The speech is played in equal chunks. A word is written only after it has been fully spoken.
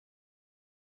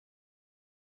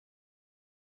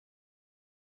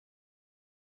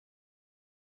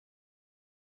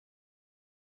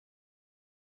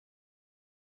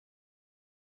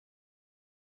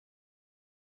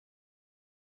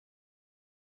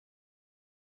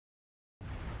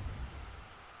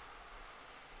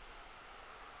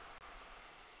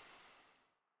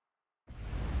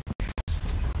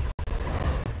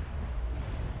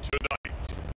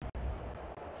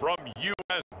from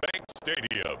U.S. Bank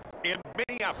Stadium in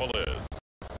Minneapolis.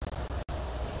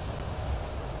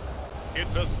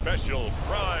 It's a special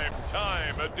prime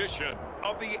time edition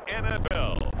of the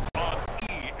NFL on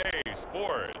EA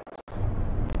Sports.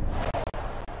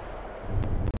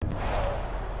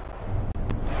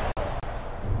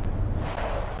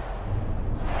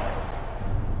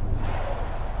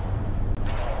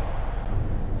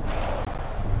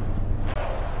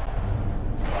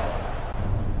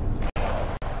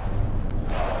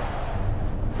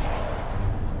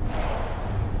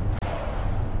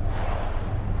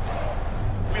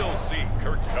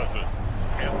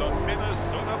 And the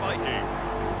Minnesota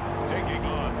Vikings taking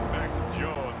on Mac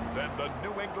Jones and the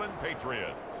New England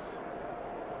Patriots.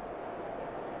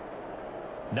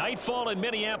 Nightfall in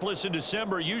Minneapolis in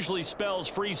December usually spells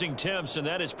freezing temps, and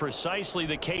that is precisely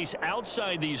the case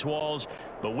outside these walls.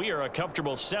 But we are a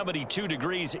comfortable 72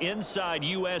 degrees inside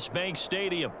U.S. Bank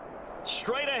Stadium.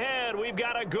 Straight ahead, we've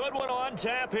got a good one on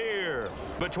tap here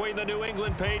between the New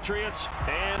England Patriots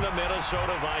and the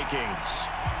Minnesota Vikings.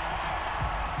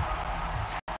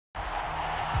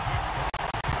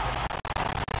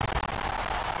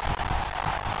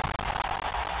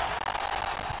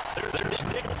 There's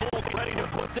Nick Folk ready to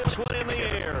put this one in the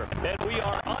air. And we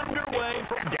are underway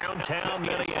from downtown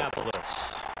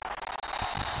Minneapolis.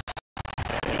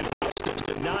 And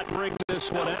Houston did not bring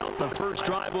this one out. The first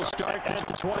drive will start at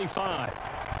the 25.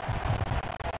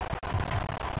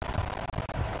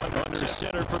 Under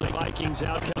center for the Vikings,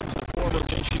 out comes the former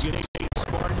Michigan State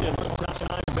Spartan and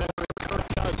longtime veteran Kirk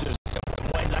Cousins.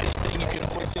 One nice thing you can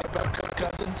always say about Kirk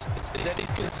Cousins is that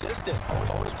he's consistent.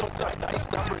 Always puts up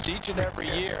nice numbers each and every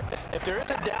year. If there is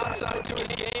a downside to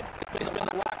his game, it's been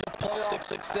the lack of playoff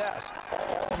success.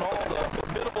 All in all, the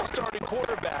minimal starting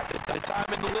quarterback at a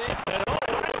time in the league. And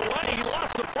right away, he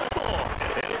lost the football.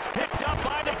 And it's picked up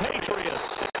by the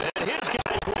Patriots. And his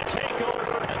guys will take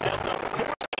over at the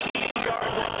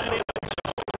 14-yard line in the zone.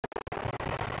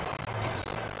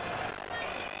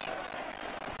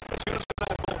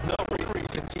 Both know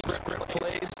reason team script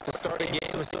plays to start a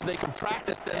game so they can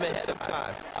practice them ahead of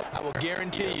time. I will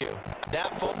guarantee you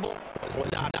that fumble was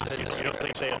not in the script. You don't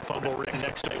think they had fumble written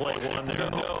next to play one there?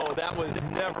 No, that was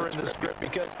never in the script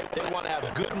because they want to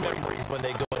have good memories when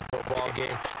they go into a ball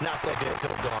game, not something that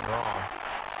could have gone wrong.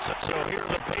 So here are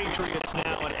the Patriots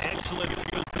now in excellent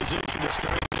field position to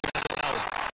start things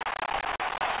out.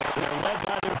 They're led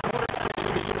by their quarterback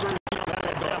from the University of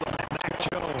Alabama, Mac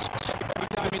Jones.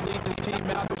 Anytime he leads his team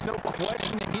out, there's no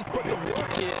questioning he's putting the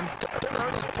work in to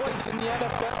earn his place in the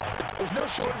NFL. There's no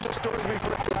shortage of stories we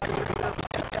refer to every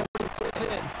puts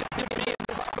in to be in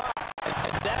this spot.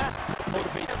 And that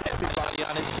motivates everybody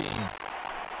on his team.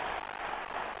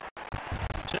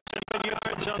 7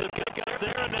 yards on the pickup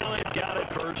there, and now they've got it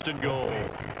first and goal.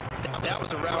 That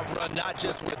was a route run not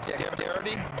just with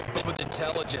dexterity, but with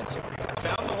intelligence.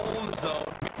 Found the hole in the zone,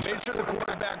 made sure the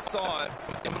quarterback saw it,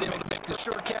 and was able to make the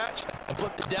sure catch and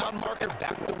flip the down marker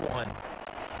back to 1.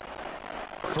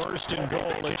 First and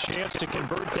goal, a chance to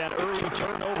convert that early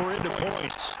turnover into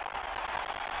points.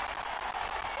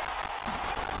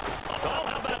 Well,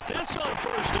 how about this on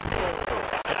first and goal?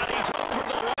 And he's over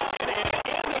the line and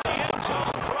into the end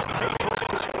zone for a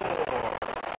Patriots score.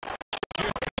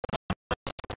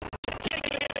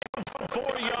 Kicking it from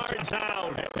 4 yards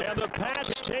out. And the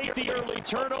Pats take the early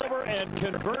turnover and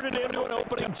convert it into an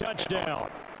opening touchdown.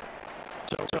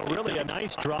 So really a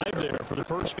nice drive there for the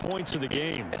first points of the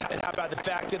game. And how about the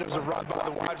fact that it was a run by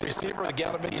the wide receiver that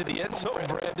got him into the end zone,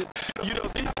 Brandon? You know,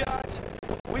 these guys,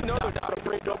 we know they're not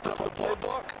afraid to open up the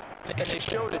playbook, and they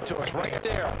showed it to us right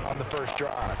there on the first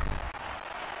drive.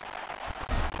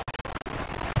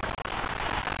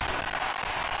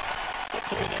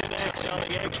 Connects on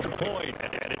the extra point,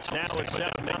 and it's now a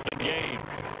 7-0 game.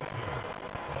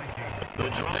 The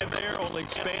drive there only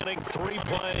spanning 3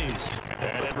 plays,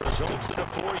 and it results in a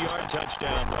 4-yard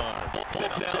touchdown run.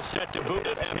 Folk now set to boot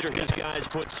it after his guys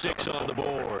put 6 on the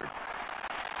board.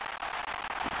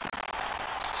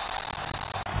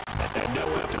 And no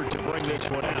effort to bring this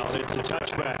one out. It's a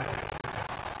touchback.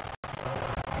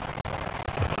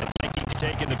 The Vikings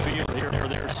taking the field here for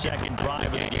their second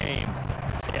drive of the game.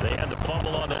 And they had the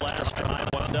fumble on the last drive,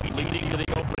 wound up leading to the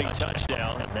opening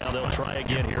touchdown. And now they'll try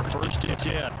again here. First and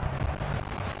 10.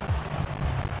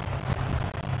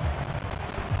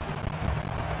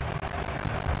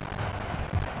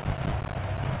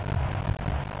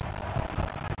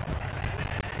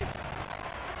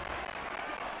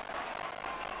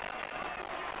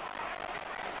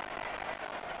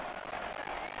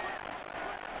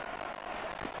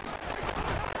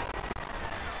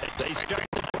 They start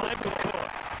the drive with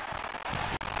Cook.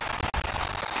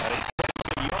 And he's taking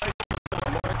the yard to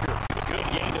the mark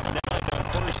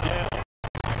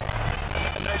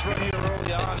nice run here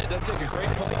early on. It doesn't take a great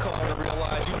play caller to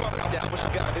realize you want to establish a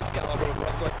guy of his caliber with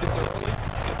runs like this early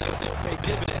because they'll pay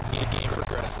dividends as the game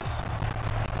progresses.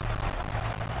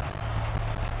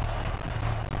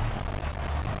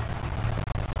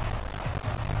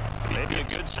 Maybe a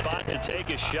good spot to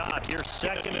take a shot. Here,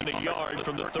 2nd and a yard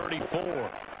from the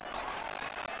 34.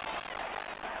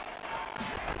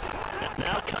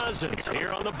 Now Cousins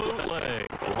here on the bootleg.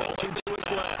 Launching to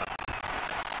his left.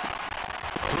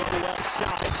 Throw left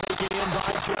side, taken in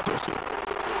by Jefferson.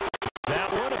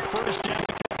 That one, a first down.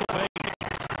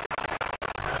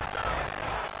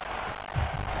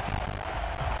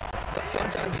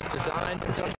 Sometimes it's designed,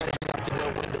 and sometimes you have to know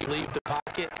when to leave the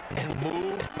pocket and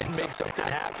move and make something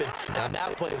happen. Now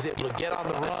that play was able to get on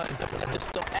the run, but just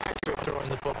still accurate throwing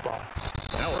the football.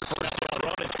 Now our first down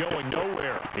run is going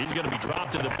nowhere. He's going to be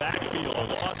dropped in the backfield, a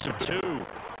loss of 2.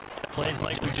 Plays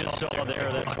like we just saw there,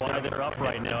 that's why they're up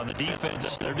right now. And the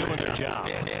defense, they're doing their job.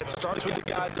 And it starts with the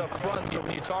guys up front, so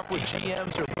when you talk with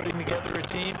GMs who are putting together a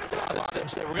team, a lot of them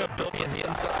say we're going to build in the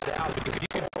inside out, because if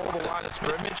you control the line of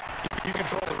scrimmage, you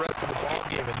control the rest of the ball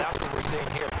game, and that's what we're seeing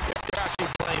here. They're actually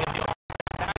playing in the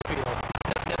backfield,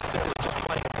 not necessarily just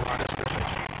playing in the line of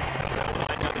scrimmage. They'll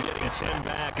wind up getting 10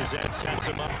 back as that sets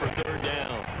them up for 3rd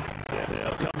down.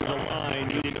 They'll come to the line,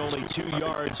 needing only 2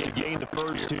 yards to gain the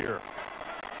first here.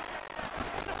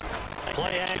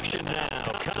 Play action now.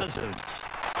 Cousins.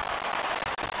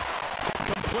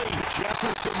 Complete.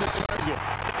 Jefferson the target.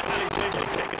 He's able to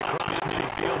take it across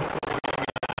midfield before getting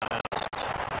out.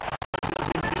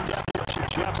 Cousins into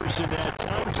Jefferson that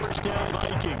time. First down,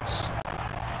 Vikings.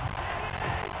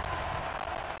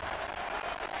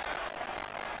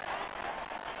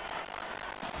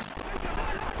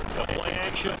 A play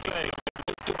action fake.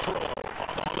 To throw.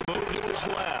 On the move to his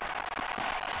left.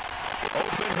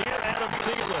 Open here, Adam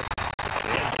Thielen.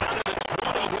 And down to the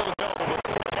 20 he'll go before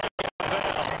heading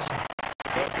bells. A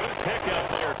good pickup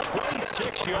there,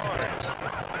 26 yards.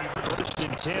 1st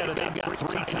and 10, and they've got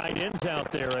 3 tight ends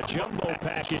out there. A jumbo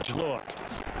package look.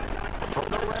 From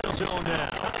the red zone now,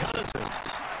 Cousins.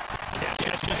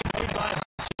 Catch is made by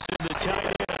Hutchinson, the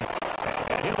tight end.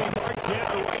 And he'll be marked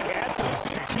down right at the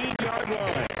 15-yard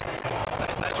line.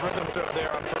 Nice rhythm throw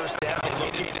there on 1st down. He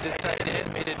located his tight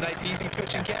end, made a nice easy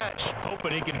pitch and catch.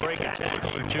 Hoping he can break a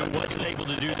tackle or two. Wasn't able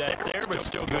to do that there, but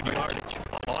still good yardage.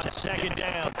 On 2nd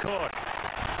down, Cook.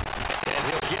 And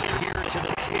he'll get it here to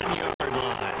the 10-yard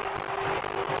line.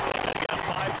 They got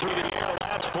 5 through the air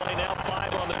last play, now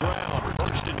 5 on the ground.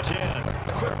 1st and 10.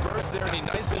 A quick burst there, and he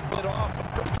nicely bit off a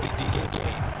pretty decent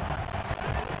gain.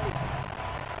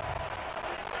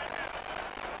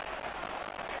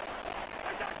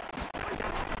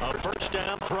 A 1st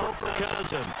down throw for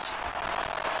Cousins.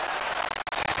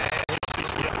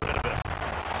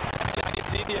 I can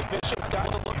see the officials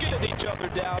kind of looking at each other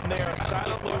down there,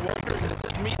 silently wondering, does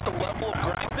this meet the level of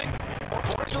grinding?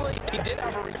 Unfortunately, he did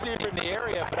have a receiver in the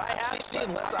area, but I have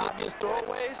seen less obvious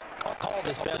throwaways called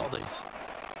as penalties.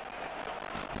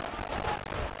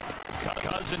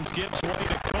 Cousins gives way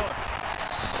to Cook.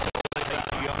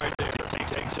 A yard there. He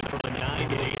takes it from the 9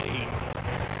 to the 8.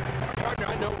 Partner,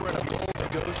 I know we're in a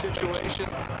goal-to-go situation,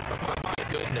 but my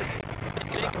goodness,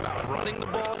 think about running the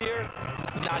ball here,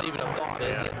 not even a thought,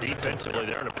 is it? Defensively,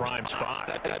 they're in a prime spot.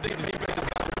 And I think the defensive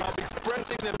guys are probably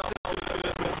expressing themselves to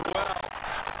them as well.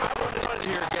 I want to run it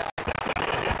here, guys.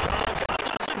 Here comes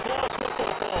Cousins, lost the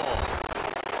football.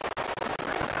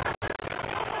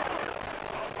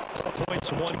 Points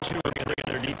 1-2 again.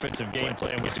 Their defensive game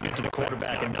plan was to get to the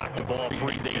quarterback and knock the ball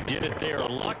free. They did it there.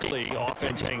 Luckily,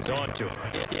 offense hangs on to it.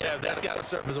 Yeah, that's got to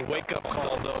serve as a wake-up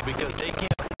call, though, because they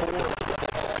can't afford to let the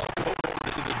ball go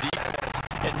over to the defense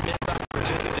and miss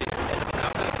opportunities. And the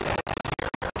process to head here,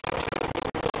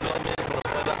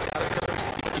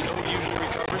 you know who usually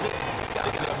recovers it?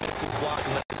 The guy who missed his block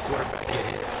and let his quarterback get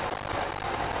hit.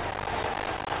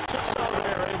 So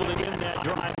they're able to end that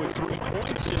drive with 3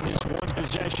 points in this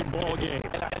one-possession ball game.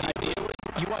 And ideally,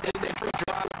 you want to end every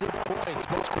drive with points.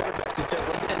 Most quarterbacks would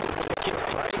tell us end it with a kick,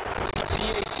 right? A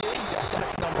PAT,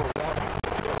 that's number 1.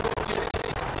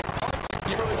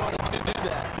 You really want to do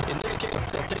that. In this case,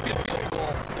 they'll take the field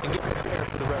goal and get prepared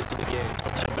for the rest of the game.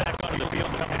 So back onto the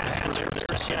field coming for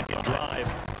their second drive.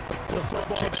 The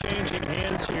football changing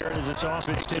hands here as its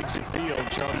offense takes the field.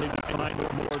 Charles, they find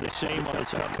more of the same on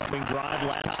this upcoming drive.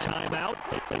 Last time out,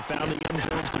 they found the end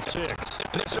zone for 6.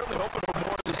 They're certainly hoping for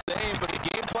more of the same, but the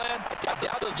game plan, I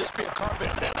doubt it'll just be a carpet.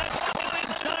 And that's caught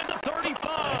inside the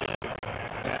 35.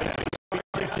 And he's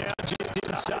picked down just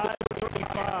inside the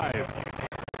 35.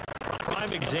 A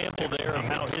prime example there of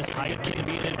how his height can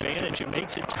be an advantage. It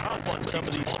makes it tough on some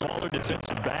of these smaller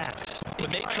defensive backs. When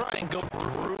they try and go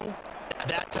through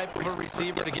that type of a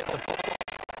receiver to get the ball.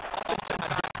 Oftentimes,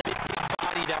 that big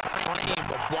body, that frame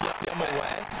will block them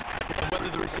away. And whether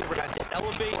the receiver has to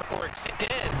elevate or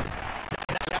extend,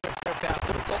 that's a clear path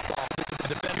to the football. The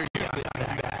defender usually on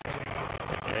his back.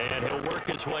 And he'll work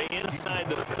his way inside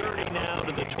the 30 now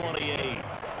to the 28.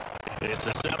 It's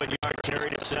a 7-yard carry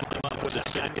to set them up with a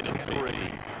 2nd and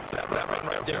 3. That run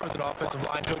right there was an offensive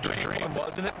line coach's dream,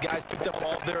 wasn't it? Guys picked up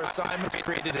all of their assignments,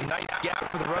 created a nice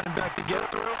gap for the running back to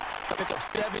get through, picked up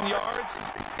 7 yards.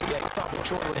 Yeah, he's probably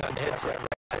chortling on the headset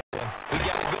right there. We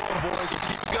got it going, boys. Just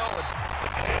keep it going.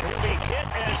 And he'll be hit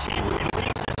as he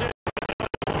releases it.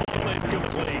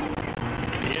 Incomplete.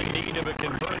 In need of a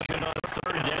conversion on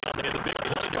 3rd down. They had the big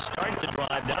play to start the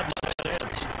drive. Not much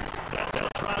sense. They'll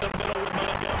try the middle with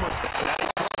Montgomery.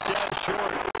 Down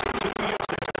short. 2 yards.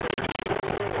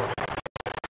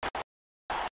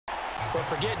 But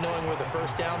forget knowing where the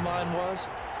first down line was.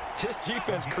 This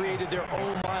defense created their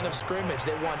own line of scrimmage.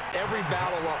 They won every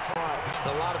battle up front.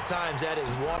 And a lot of times that is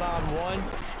one-on-one.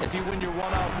 If you win your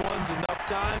one-on-ones enough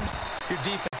times, your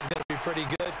defense is going to be pretty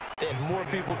good. They had more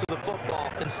people to the football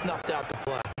and snuffed out the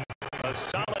play. A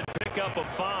solid pickup of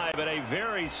 5 and a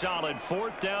very solid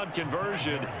 4th down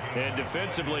conversion. And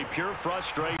defensively, pure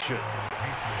frustration.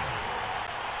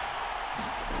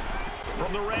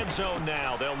 From the red zone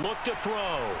now, they'll look to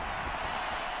throw.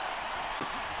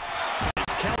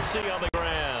 Kelsey on the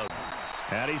ground.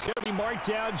 And he's going to be marked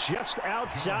down just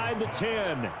outside the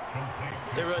 10.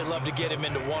 They really love to get him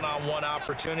into one-on-one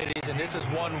opportunities, and this is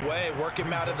one way. Work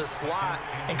him out of the slot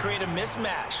and create a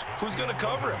mismatch. Who's going to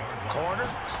cover him? Corner,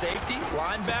 safety,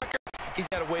 linebacker? He's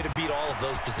got a way to beat all of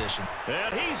those positions.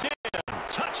 And he's in.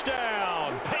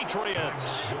 Touchdown,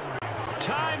 Patriots.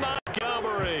 Ty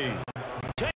Montgomery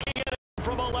taking it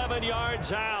from 11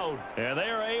 yards out. And they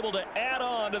are able to add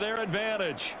on to their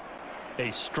advantage. A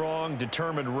strong,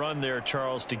 determined run there,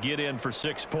 Charles, to get in for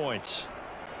 6 points.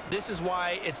 This is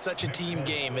why it's such a team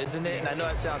game, isn't it? And I know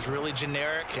that sounds really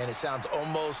generic, and it sounds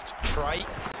almost trite.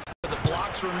 But the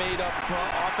blocks were made up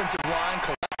front. Offensive line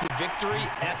collected victory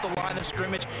at the line of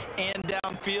scrimmage and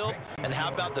downfield. And how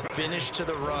about the finish to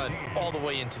the run all the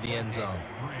way into the end zone?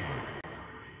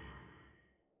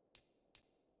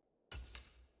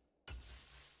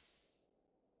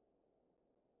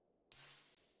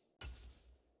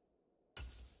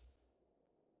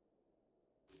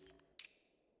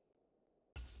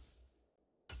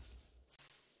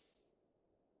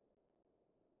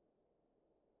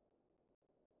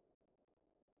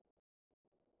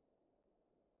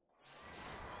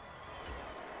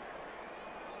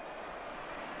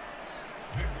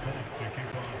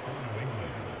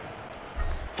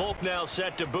 Folk now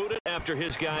set to boot it after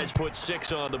his guys put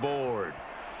 6 on the board.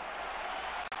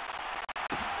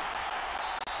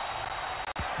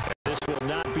 This will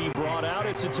not be brought out.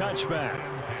 It's a touchback.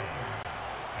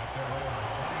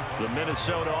 The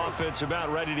Minnesota offense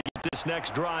about ready to get this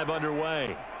next drive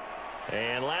underway.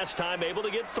 And last time able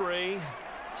to get 3.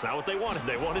 It's not what they wanted.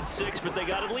 They wanted 6, but they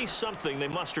got at least something. They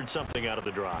mustered something out of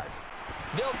the drive.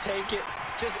 They'll take it.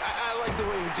 I like the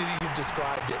way you've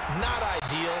described it. Not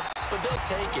ideal, but they'll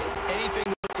take it. Anything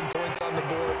to put some points on the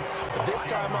board. But this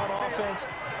time on offense,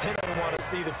 they don't want to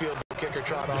see the field goal kicker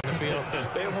trot on the field.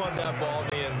 They want that ball in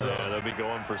the end zone. Yeah, they'll be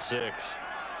going for 6.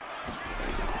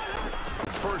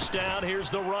 First down, here's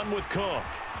the run with Cook.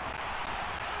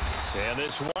 And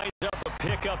this winds up a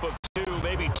pickup of 2,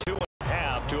 maybe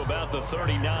 2.5 to about the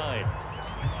 39.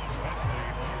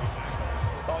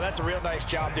 Oh, that's a real nice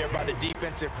job there by the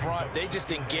defensive front. They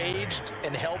just engaged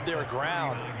and held their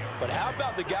ground. But how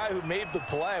about the guy who made the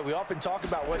play? We often talk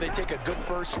about whether they take a good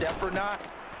first step or not.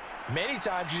 Many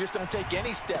times you just don't take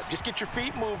any step. Just get your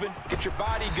feet moving, get your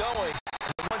body going.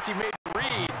 And once he made the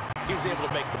read, he was able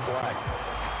to make the play.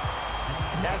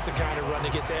 And that's the kind of run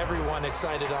that gets everyone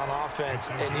excited on offense.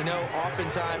 And, you know,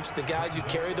 oftentimes the guys who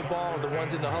carry the ball are the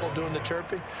ones in the huddle doing the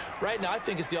chirping. Right now, I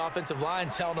think it's the offensive line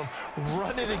telling them,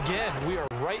 run it again. We are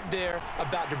right there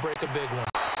about to break a big one.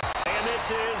 And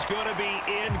this is going to be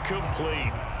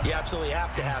incomplete. You absolutely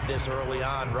have to have this early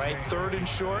on, right? 3rd and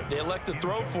short, they elect to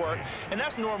throw for it, and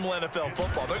that's normal NFL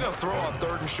football. They're going to throw on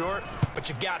 3rd and short, but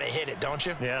you've got to hit it, don't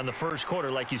you? Yeah, in the first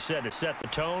quarter, like you said, to set the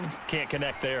tone, can't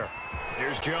connect there.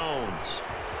 Here's Jones.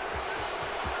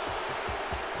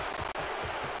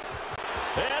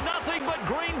 And nothing but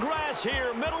green grass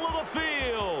here, middle of the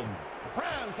field.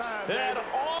 And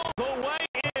all the way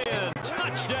in.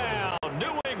 Touchdown,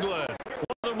 New England.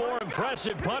 One of the more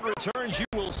impressive punt returns you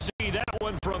will see. That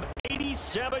one from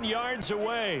 87 yards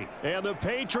away. And the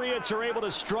Patriots are able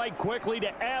to strike quickly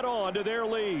to add on to their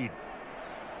lead.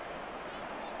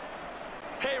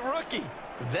 Hey, rookie,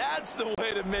 That's the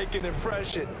way to make an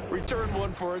impression. Return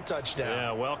one for a touchdown.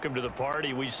 Yeah, welcome to the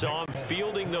party. We saw him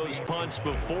fielding those punts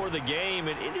before the game,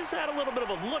 and he just had a little bit of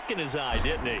a look in his eye,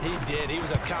 didn't he? He did. He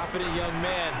was a confident young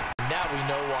man. Now we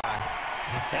know why.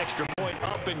 Extra point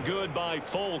up and good by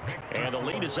Folk, and the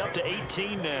lead is up to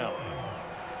 18 now.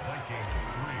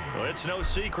 Well, it's no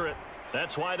secret.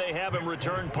 That's why they have him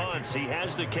return punts. He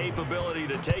has the capability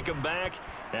to take them back,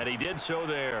 and he did so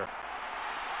there.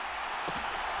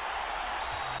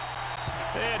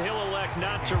 And he'll elect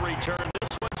not to return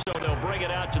this one, so they'll bring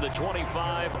it out to the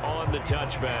 25 on the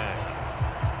touchback.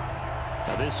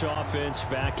 Now this offense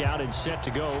back out and set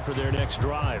to go for their next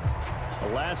drive.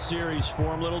 The last series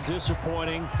for him, a little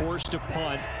disappointing, forced a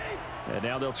punt. And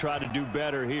now they'll try to do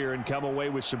better here and come away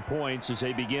with some points as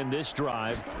they begin this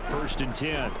drive, 1st and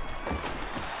 10.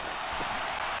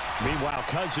 Meanwhile,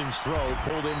 Cousins' throw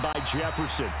pulled in by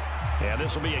Jefferson. And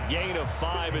this will be a gain of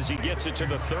 5 as he gets it to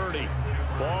the 30.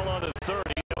 Ball on the 30.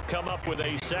 They'll come up with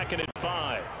a 2nd and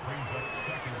 5.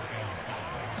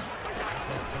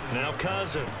 Now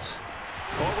Cousins.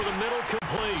 Over the middle,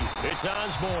 complete. It's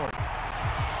Osborne.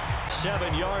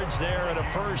 7 yards there and a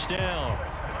 1st down.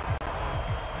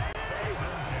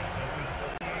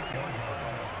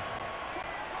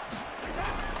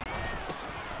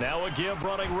 Now a give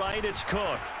running right. It's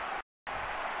Cook.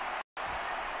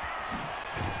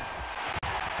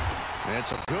 And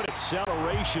some good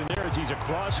acceleration there as he's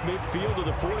across midfield to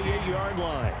the 48-yard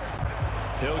line.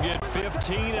 He'll get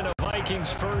 15 and a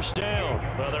Vikings 1st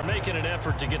down. Well, they're making an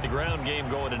effort to get the ground game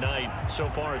going tonight. So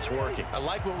far, it's working. I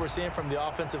like what we're seeing from the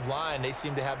offensive line. They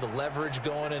seem to have the leverage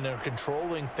going and they're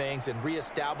controlling things and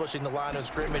reestablishing the line of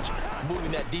scrimmage,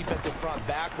 moving that defensive front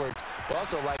backwards. But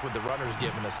also like what the runner's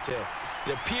giving us, too.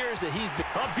 It appears that he's been...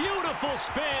 A beautiful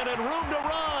spin and room to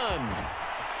run.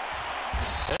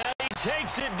 And he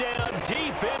takes it down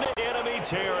deep into enemy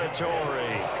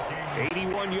territory.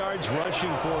 81 yards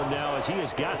rushing for him now as he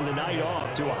has gotten the night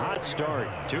off to a hot start.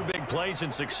 2 big plays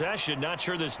in succession. Not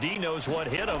sure this D knows what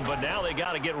hit him, but now they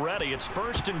got to get ready. It's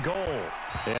 1st and goal.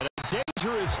 And a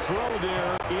dangerous throw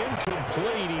there,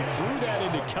 incomplete. He threw that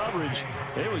into coverage.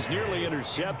 It was nearly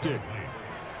intercepted.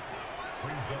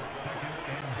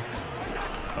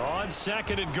 On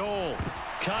 2nd and goal,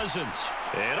 Cousins.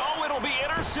 And oh, it'll be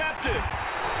intercepted.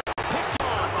 Picked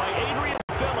off by Adrian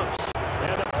Phillips.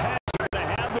 And the Pats are going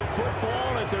to have the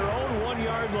football at their own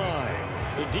 1-yard line.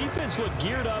 The defense looked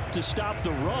geared up to stop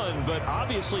the run, but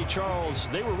obviously, Charles,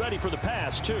 they were ready for the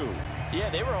pass, too. Yeah,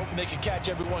 they were hoping they could catch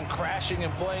everyone crashing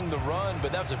and playing the run,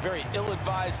 but that was a very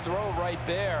ill-advised throw right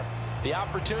there. The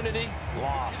opportunity,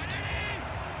 lost.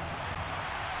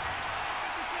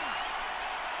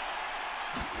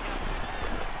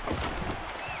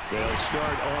 They'll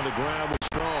start on the ground with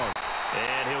Strong.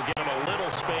 And he'll give him a little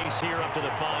space here up to the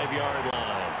 5-yard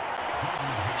line.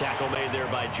 Tackle made there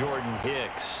by Jordan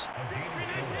Hicks.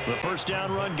 The 1st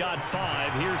down run got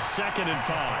 5. Here's 2nd and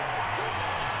 5.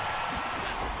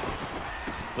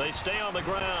 They stay on the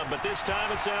ground, but this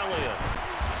time it's Elliott.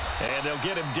 And they'll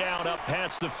get him down up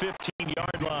past the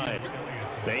 15-yard line.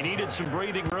 They needed some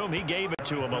breathing room. He gave it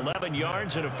to him. 11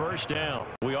 yards and a 1st down.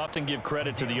 We often give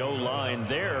credit to the O-line.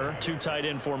 There, 2 tight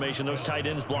end formation. Those tight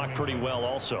ends block pretty well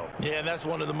also. Yeah, and that's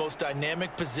one of the most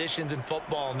dynamic positions in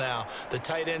football now. The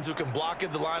tight ends who can block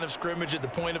at the line of scrimmage at the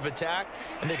point of attack,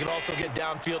 and they can also get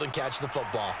downfield and catch the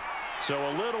football. So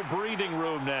a little breathing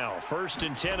room now. 1st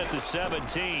and 10 at the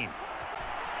 17.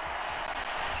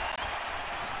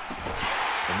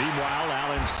 And meanwhile,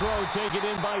 Allen's throw taken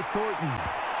in by Thornton.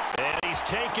 And he's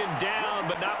taken down,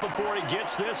 but not before he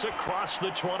gets this across the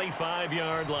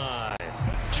 25-yard line.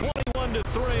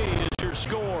 21-3 is your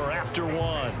score after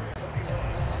 1.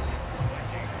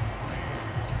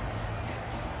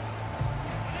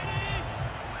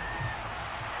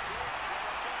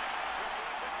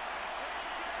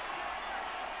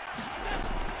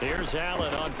 Here's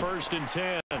Allen on 1st and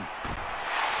 10.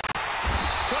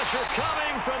 Pressure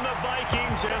coming from the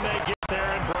Vikings, and they get there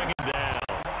and bring it down.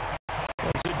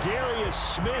 It's Darius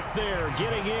Smith there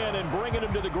getting in and bringing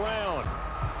him to the ground.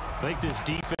 I think this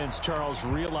defense, Charles,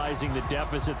 realizing the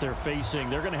deficit they're facing,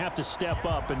 they're going to have to step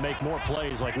up and make more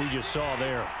plays like we just saw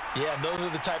there. Yeah, those are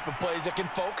the type of plays that can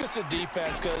focus a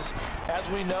defense because, as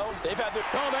we know, they've had their...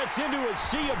 Oh, that's into a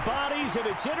sea of bodies, and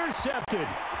it's intercepted.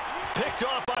 Picked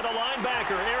off by the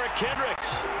linebacker, Eric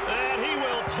Kendricks. And he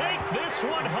will take this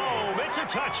one home. It's a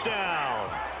touchdown.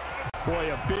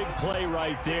 Boy, a big play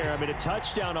right there. I mean, a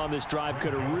touchdown on this drive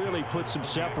could have really put some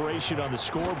separation on the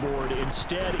scoreboard.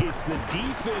 Instead, it's the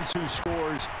defense who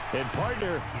scores. And,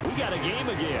 partner, we got a game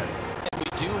again. And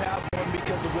we do have one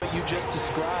because of what you just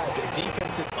described. A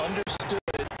defense that understood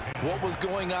what was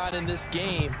going on in this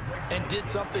game and did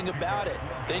something about it.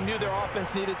 They knew their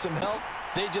offense needed some help.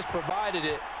 They just provided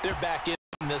it. They're back in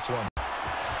this one.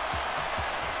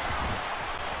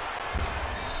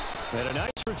 And a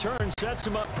nice return sets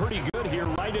them up pretty good here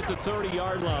right at the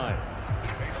 30-yard line.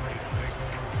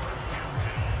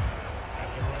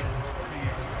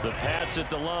 The Pats at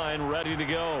the line, ready to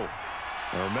go.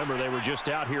 Now remember, they were just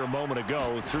out here a moment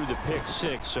ago through the pick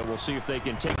six, so we'll see if they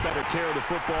can take better care of the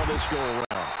football this go-around.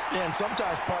 Yeah, and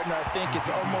sometimes, partner, I think it's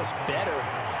almost better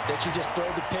that you just throw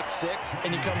the pick six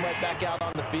and you come right back out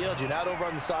on the field. You're not over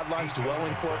on the sidelines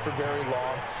dwelling for it for very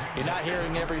long. You're not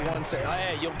hearing everyone say, oh,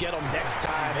 hey, you'll get them next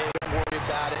time. Hey, don't worry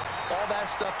about it. All that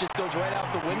stuff just goes right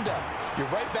out the window. You're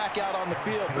right back out on the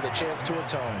field with a chance to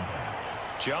atone.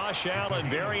 Josh Allen,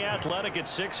 very athletic at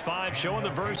 6'5", showing the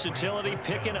versatility,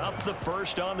 picking up the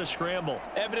first on the scramble.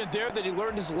 Evident there that he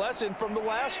learned his lesson from the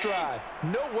last drive.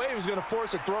 No way he was going to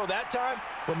force a throw that time.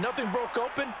 When nothing broke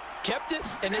open, kept it,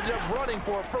 and ended up running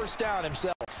for a first down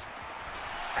himself.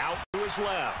 Out to his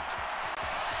left.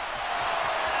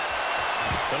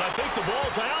 And I think the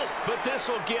ball's out, but this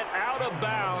will get out of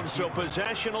bounds, so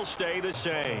possession will stay the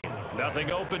same.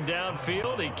 Nothing open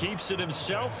downfield. He keeps it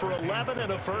himself for 11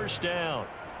 and a first down.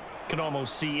 Can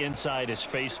almost see inside his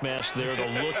face mask there the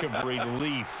look of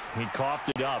relief. He coughed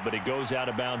it up, but it goes out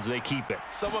of bounds. They keep it.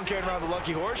 Someone came around the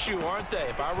lucky horseshoe, aren't they?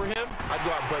 If I were him, I'd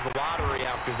go out and play the lottery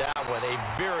after that one.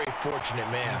 A very fortunate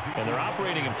man. And they're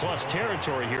operating in plus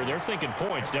territory here. They're thinking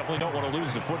points. Definitely don't want to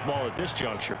lose the football at this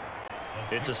juncture.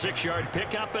 It's a 6-yard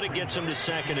pickup, but it gets him to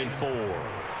 2nd and 4.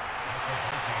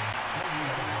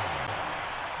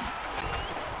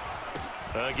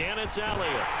 Again, it's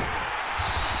Elliott.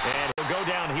 And he'll go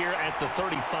down here at the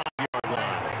 35-yard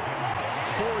line.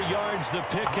 4 yards the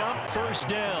pickup, first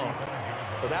down.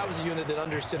 Well, that was a unit that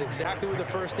understood exactly where the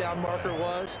first down marker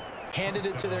was, handed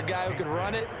it to their guy who could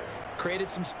run it, created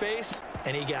some space,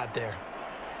 and he got there.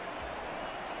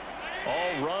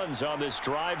 All runs on this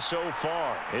drive so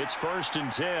far. It's 1st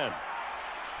and 10.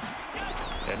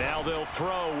 And now they'll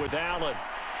throw with Allen.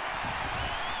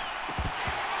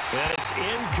 And it's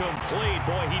incomplete.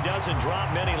 Boy, he doesn't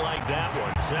drop many like that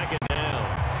one. 2nd down.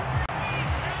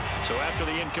 So after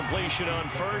the incompletion on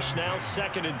first, now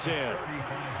 2nd and 10.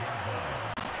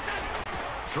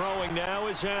 Throwing now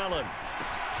is Allen.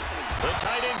 The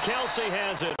tight end Kelsey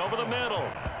has it over the middle.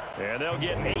 And they'll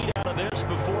get 8 out of this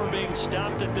before being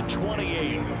stopped at the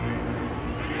 28.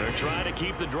 They're trying to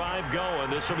keep the drive going.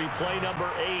 This will be play number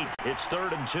 8. It's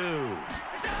 3rd and 2.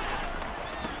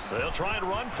 So they'll try and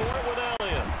run for it with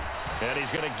Elliott. And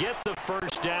he's going to get the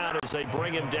first down as they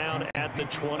bring him down at the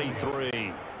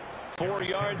 23. 4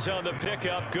 yards on the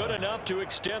pickup, good enough to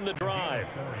extend the drive.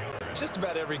 Just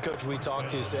about every coach we talk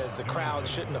to says the crowd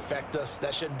shouldn't affect us.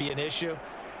 That shouldn't be an issue.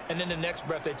 And then the next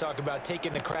breath they talk about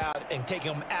taking the crowd and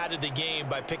taking them out of the game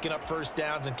by picking up first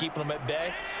downs and keeping them at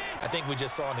bay. I think we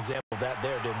just saw an example of that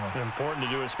there, didn't we? Important to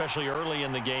do, especially early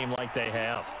in the game like they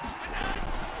have.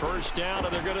 First down,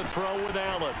 and they're going to throw with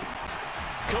Allen.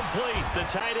 Complete, the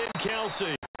tight end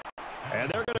Kelsey.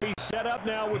 And they're going to be set up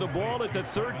now with a ball at the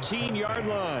 13-yard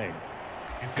line.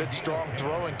 Good strong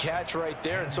throw and catch right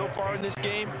there. And so far in this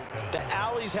game, the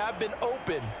alleys have been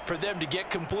open for them to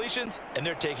get completions, and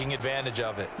they're taking advantage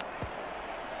of it.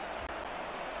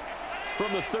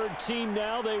 From the 13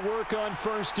 now, they work on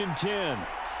 1st and 10.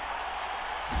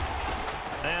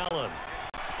 Allen.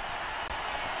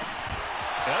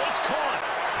 And it's caught.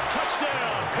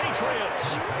 Touchdown,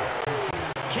 Patriots.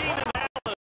 Keenan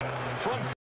Allen from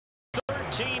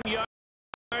 13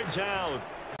 yards out.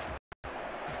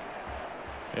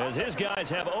 As his guys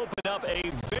have opened up a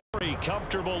very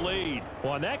comfortable lead.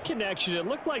 Well, on that connection, it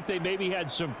looked like they maybe had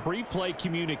some pre-play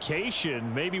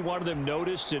communication. Maybe one of them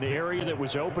noticed an area that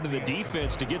was open in the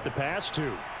defense to get the pass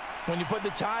to. When you put the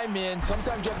time in,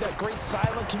 sometimes you have that great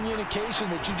silent communication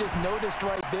that you just noticed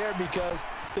right there, because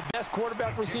the best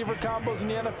quarterback-receiver combos in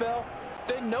the NFL,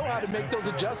 they know how to make those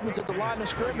adjustments at the line of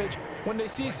scrimmage when they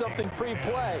see something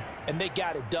pre-play, and they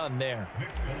got it done there.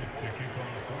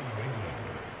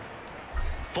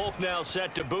 Folk now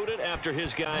set to boot it after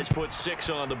his guys put 6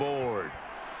 on the board.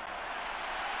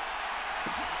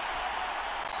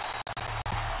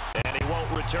 And he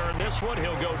won't return this one.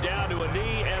 He'll go down to a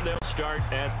knee, and they'll start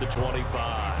at the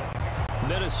 25.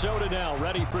 Minnesota now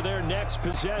ready for their next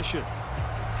possession.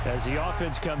 As the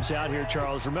offense comes out here,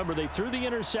 Charles, remember they threw the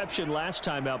interception last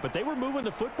time out, but they were moving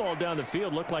the football down the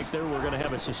field. Looked like they were going to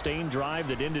have a sustained drive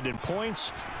that ended in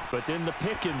points, but then the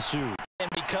pick ensued. And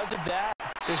because of that,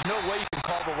 There's no way you can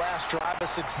call the last drive a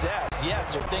success.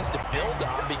 Yes, there are things to build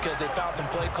on because they found some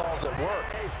play calls that work.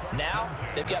 Now,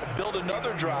 they've got to build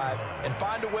another drive and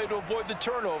find a way to avoid the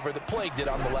turnover that plagued it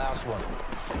on the last one.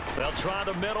 They'll try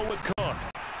the middle with Cook.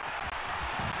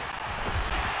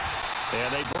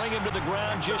 And they bring him to the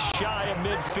ground just shy of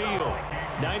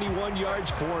midfield. 91 yards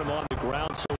for him on the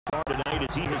ground so far tonight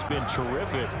as he has been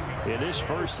terrific in this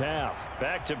first half.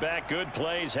 Back-to-back good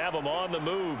plays have him on the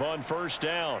move on first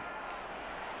down.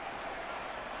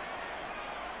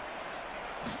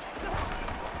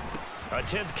 A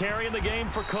 10th carry in the game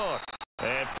for Cook.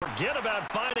 And forget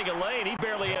about finding a lane. He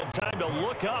barely had time to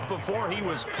look up before he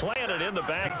was planted in the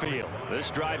backfield. This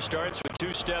drive starts with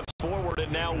 2 steps forward and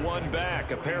now 1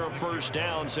 back. A pair of first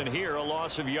downs, and here a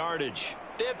loss of yardage.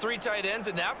 They have 3 tight ends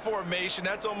in that formation.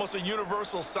 That's almost a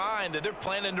universal sign that they're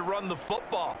planning to run the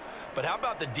football. But how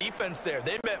about the defense there?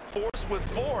 They met force with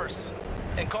force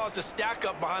and caused a stack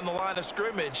up behind the line of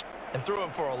scrimmage and threw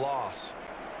him for a loss.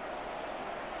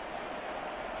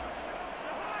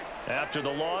 After the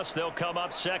loss, they'll come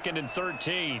up 2nd and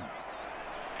 13.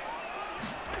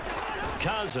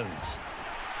 Cousins.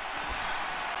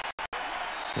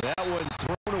 That one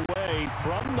thrown away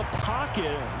from the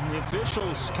pocket. The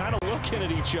officials kind of looking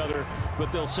at each other,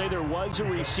 but they'll say there was a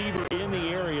receiver in the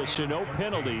area, so no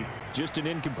penalty, just an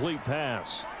incomplete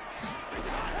pass.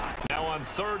 Now on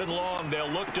 3rd and long, they'll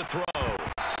look to throw.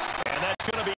 And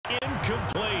that's going to be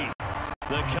incomplete.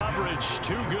 The coverage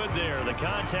too good there. The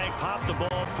contact popped the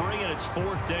ball free, and it's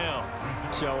 4th down.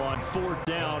 So on 4th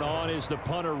down, on is the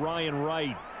punter, Ryan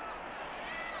Wright.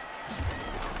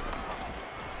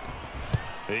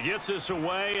 He gets this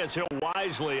away as he'll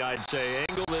wisely, I'd say,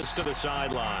 angle this to the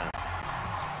sideline.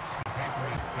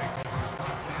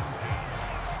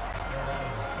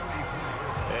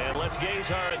 And let's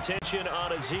gaze our attention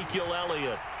on Ezekiel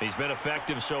Elliott. He's been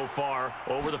effective so far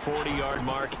over the 40-yard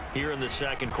mark here in the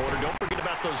 2nd quarter. Don't forget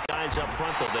about those guys up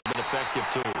front, though. They've been effective,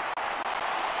 too.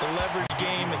 The leverage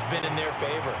game has been in their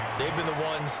favor. They've been the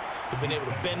ones who've been able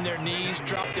to bend their knees,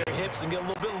 drop their hips, and get a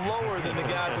little bit lower than the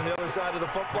guys on the other side of the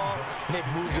football, and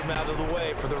they've moved them out of the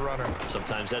way for the runner.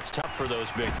 Sometimes that's tough for those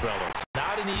big fellas.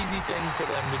 Not an easy thing for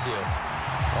them to do.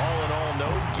 All in all,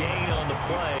 no gain on the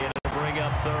play, and it'll bring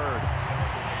up 3rd.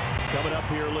 Coming up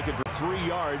here looking for 3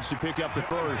 yards to pick up the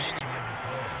first.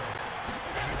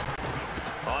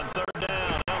 On 3rd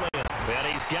down, Elliott. And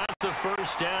he's got the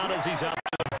first down as he's up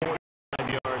to the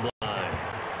 45-yard line.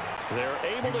 They're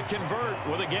able to convert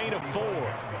with a gain of 4.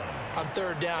 On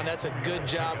 3rd down, that's a good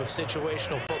job of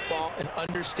situational football and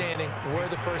understanding where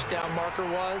the first down marker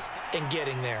was and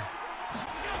getting there.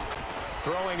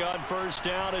 Throwing on first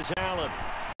down is Allen.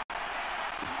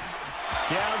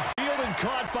 Downfield and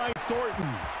caught by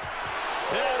Thornton.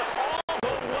 And all the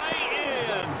way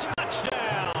in.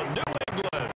 Touchdown, New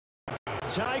England.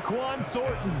 Tyquan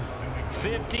Thornton,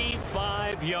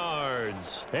 55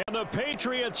 yards. And the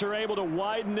Patriots are able to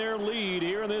widen their lead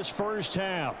here in this first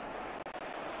half.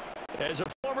 As a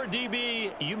former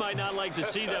DB, you might not like to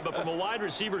see that, but from a wide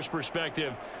receiver's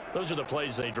perspective, those are the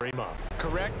plays they dream of.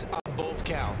 Correct on both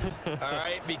counts, all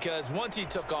right? Because once he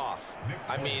took off,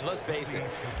 I mean, let's face it,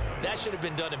 that should have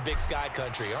been done in Big Sky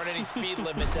Country. Aren't any speed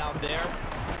limits out there?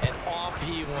 And off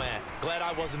he went. Glad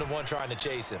I wasn't the one trying to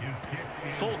chase him.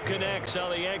 Folk connects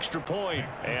on the extra point,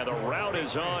 and the route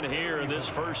is on here in this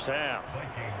first half.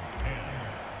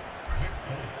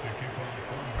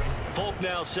 Folk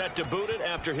now set to boot it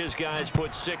after his guys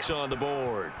put 6 on the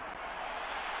board.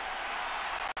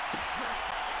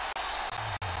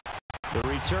 The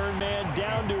return man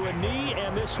down to a knee,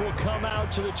 and this will come out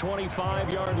to the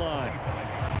 25-yard line.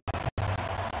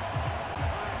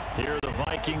 Here are the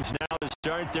Vikings now to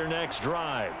start their next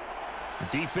drive.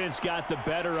 The defense got the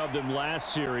better of them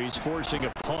last series, forcing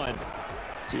a punt.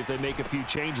 See if they make a few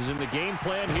changes in the game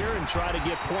plan here and try to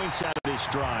get points out of this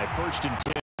drive. 1st and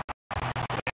 10.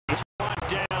 He's brought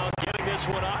down, getting this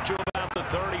one up to about the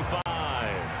 35.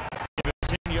 Give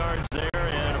him 10 yards there,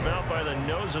 and about by the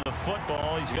nose of the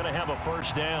football, he's going to have a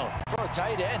first down. For a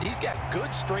tight end, he's got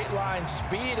good straight line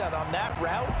speed, and on that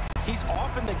route, he's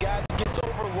often the guy that gets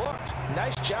overlooked.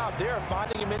 Nice job there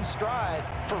finding him in stride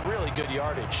for really good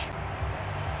yardage.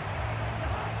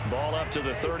 Ball up to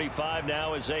the 35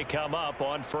 now as they come up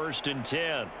on 1st and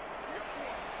 10.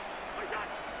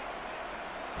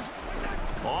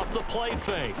 Off the play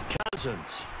fake,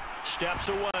 Cousins steps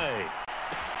away.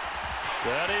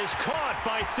 That is caught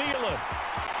by Thielen.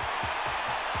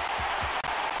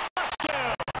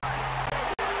 Touchdown!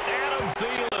 Adam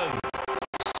Thielen,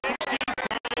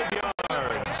 65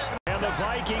 yards. And the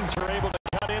Vikings are able to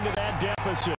cut into that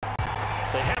deficit.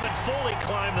 They haven't fully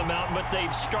climbed the mountain, but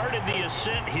they've started the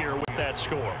ascent here with that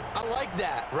score. I like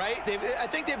that, right? I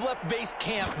think they've left base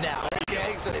camp now,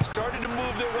 okay? So they've started to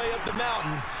move their way up the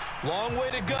mountain. Long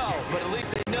way to go, but at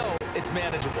least they know it's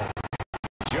manageable.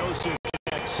 Joseph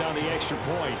connects on the extra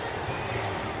point.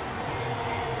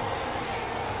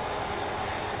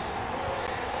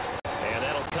 And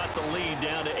that'll cut the lead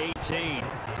down to 18.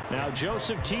 Now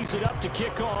Joseph tees it up to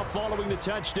kick off following the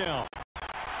touchdown.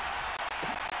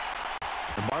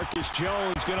 Marcus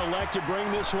Jones going to elect to bring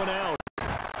this one out.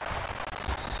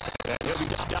 And he'll be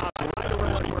stopped right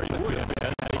around where he would have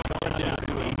been had he gone down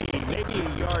to 80, maybe a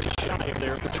yard shy of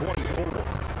there at the 24.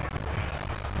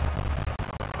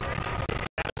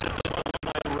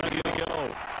 Ready to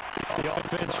go. The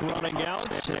offense running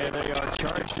out, and they are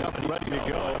charged up and ready to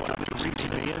go after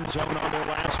reaching the end zone on their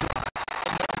last drive.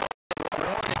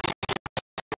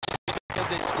 Because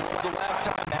they scored the last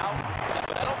time out.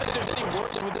 But I don't think there's any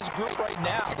worries with this group right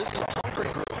now. This is a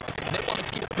hungry group, and they want to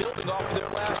keep building off of their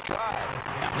last drive.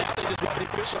 Now they just want the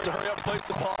officials to hurry up and place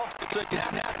the ball so they can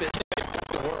snap it and make it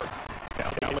to work. Now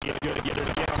he's going to get it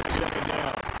again on second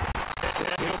down.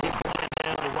 And he'll be flying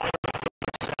down the right.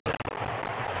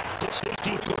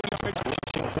 63 yards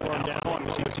rushing for him now on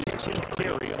his 10th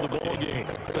carry of the ball game.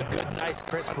 It's a good, nice,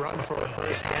 crisp run for a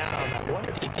first down. I wonder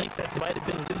if the defense might have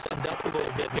been loosened up a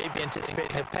little bit, maybe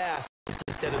anticipating a pass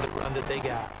instead of the run that they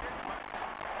got.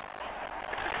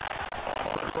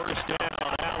 For first down,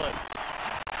 Allen.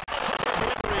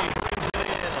 Henry brings it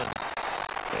in.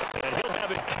 And he'll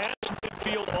have it past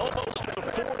midfield almost to the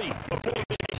 40 before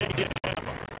they take it down.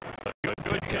 A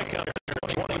good pickup,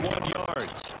 21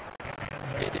 yards.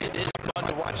 It is fun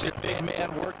to watch the big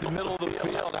man work the middle of the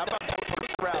field. How about that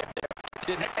first route there? He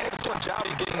did an excellent job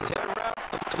of getting his head around,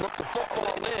 look the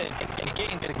football in, and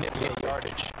gain significant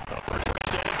yardage. First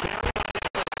down carry.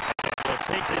 So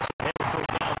take this ahead for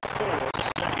about 4.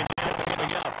 Second down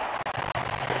coming up.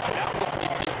 That was a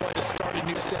pretty big play to start a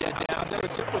new set of downs. That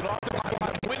was simply an offensive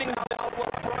line winning the battle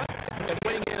up front and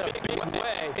winning in a big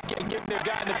way and giving their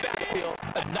guy in the backfield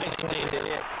a nice lane to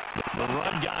hit. The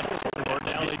run got 4.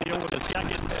 Now they deal with a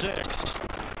 2nd and 6.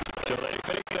 So they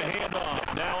fake the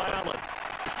handoff. Now Allen.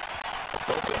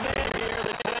 Open man here,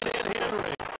 the tight end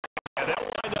Henry. And they'll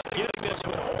wind up getting this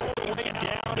one all the way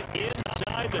down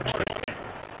inside the 20.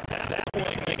 That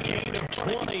way, a gain of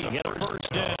 20 and a first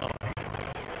down.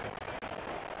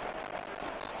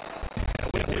 And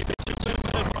we hit the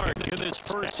 2-minute mark in this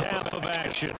first half of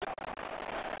action.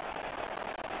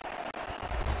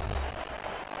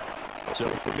 So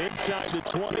from inside the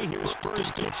 20, here's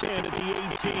first and 10 at the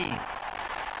 18.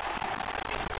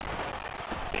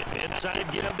 And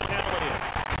inside, get him to Elliott.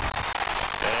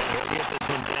 And he'll get this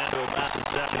one down to about the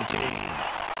 17.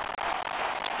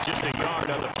 Just a yard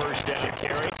on the first down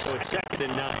carry, so it's 2nd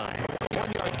and 9.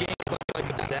 1-yard gain looks like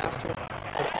a disaster. It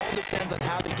all depends on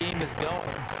how the game is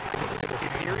going. Is it a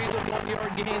series of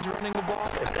 1-yard gains running the ball?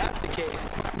 If that's the case,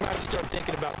 you might start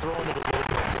thinking about throwing it a little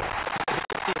bit more. If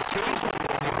the occasional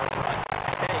 1-yard run,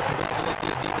 hey, congratulations to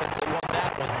the defense. They won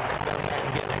that one. Come back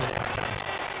and get them the next time.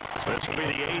 This will be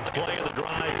the 8th play of the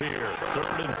drive here.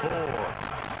 3rd and 4.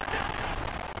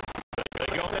 They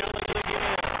go down it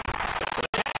again.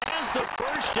 Has the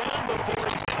first down before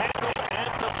he's tackled at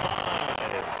the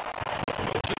 5.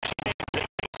 Motion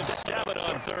 7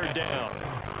 on 3rd down.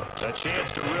 A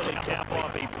chance to really cap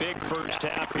off a big first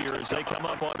half here as they come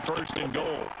up on 1st and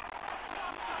goal.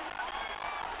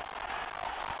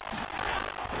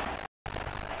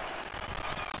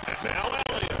 And now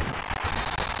Elliott.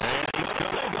 And he's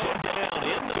going to go down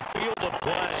in the field of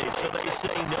play. So they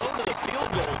say no to the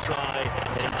field goal try.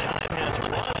 And time has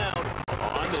run out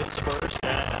on this first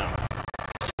half.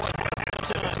 So at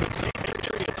halftime, the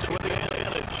Patriots with the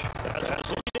advantage. As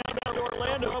we down down to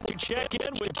Orlando, we check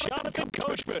in with Jonathan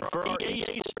Coachman for our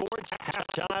EA Sports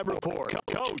Halftime Report.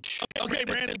 Coach. Okay,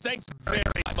 Brandon, thanks very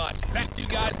much. Back to you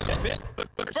guys in a bit.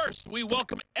 But first, we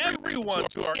welcome everyone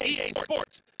to our EA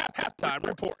Sports Halftime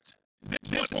Report.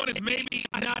 This one is maybe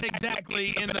not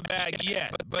exactly in the bag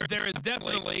yet, but there is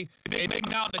definitely a big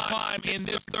mountain to climb in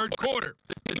this third quarter.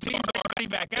 The teams are already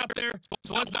back out there,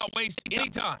 so let's not waste any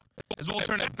time as we'll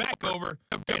turn it back over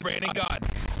to Brandon Godden.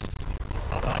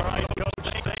 All right,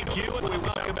 Coach, thank you, and we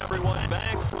welcome everyone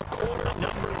back for quarter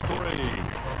number 3.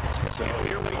 So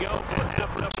here we go for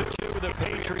half number 2. The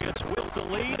Patriots with the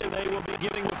lead, and they will be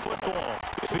getting the football.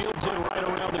 Fields in right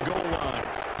around the goal line.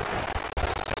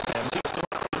 And 6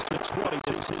 across the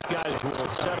 26. His guys will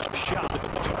set up shop at the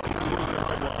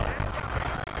 23-yard line.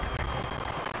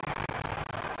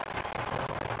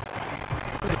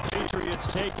 The Patriots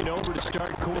taking over to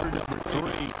start quarter number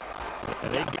 3.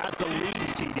 And they got the lead,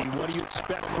 CD. What do you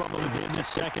expect from them in the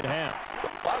second half?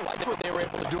 I like what they were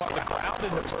able to do on the ground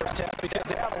in the first half because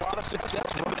they had a lot of success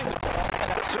running the ball,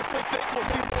 and I certainly think we'll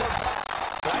see more.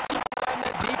 But I keep an eye on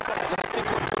that defense, and I think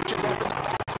the coaches up in the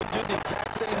box would do the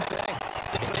exact same thing.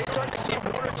 If they start to see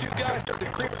one or two guys start to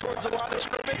creep towards the line of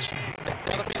scrimmage,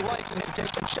 that'll be licensed to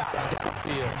take some shots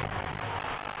downfield.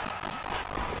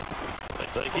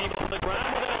 They keep on the ground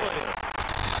with Elliott.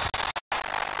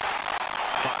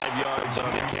 5 yards on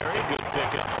the carry. Good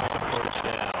pickup on first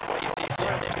down. Well, you need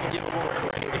to give a little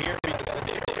credit here because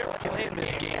they're playing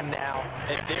this game now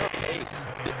at their pace.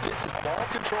 This is ball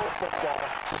control football.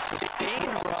 It's a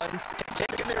sustained runs,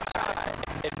 taking their time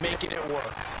and making it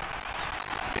work.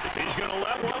 He's going to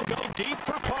let one go deep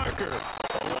for Parker.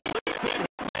 Leaping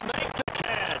and make the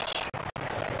catch.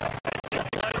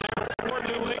 Big play there for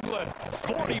New England.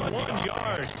 41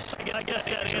 yards. I guess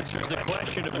that answers the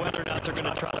question of whether or not they're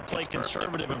going to try to play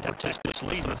conservative and protect this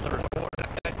lead in the third quarter.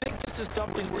 I think this is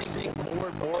something we're seeing more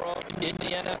and more of in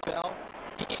the NFL.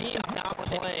 Teams not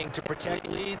playing to protect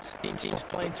leads, teams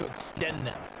playing to extend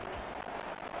them.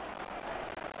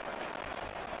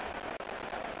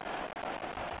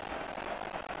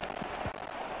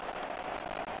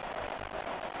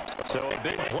 So a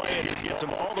big play as it gets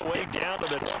them all the way down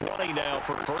to the 20 now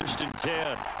for 1st and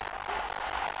 10.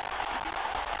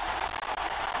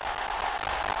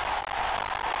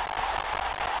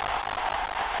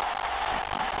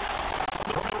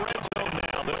 From the red zone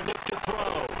now, they'll look to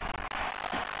throw.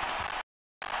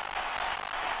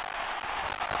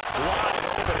 Wide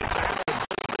open, it's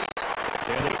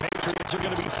and the Patriots are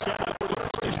going to be set up with a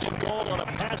 1st and goal on a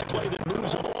pass play that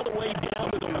moves them all the way down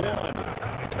to the 1.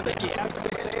 I think he has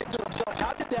to say it to himself,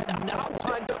 how did that not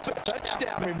wind up a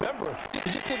touchdown? Remember,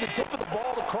 he just did the tip of the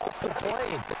ball across the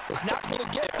plane. It's not going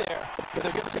to get there, but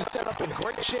they're going to be set up in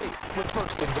great shape with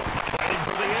 1st and goal. Fighting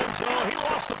for the end zone. He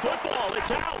lost the football.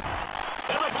 It's out.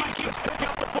 And the Vikings pick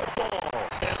up the football.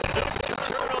 And the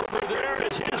turnover there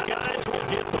as his guys will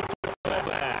get the football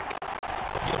back.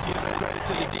 Give some credit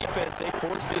to the defense. They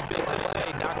forced the big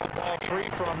play, knocked the ball free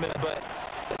from it, but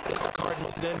it's a cardinal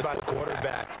sin by the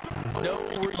quarterback. Know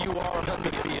where you are on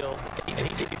the field, and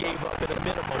he just gave up at a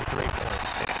minimum 3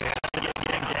 points.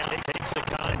 Getting down, he takes the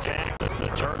contact.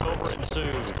 The turnover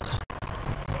ensues.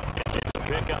 It's a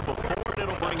pickup of 4, and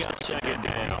it'll bring up 2nd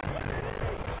down.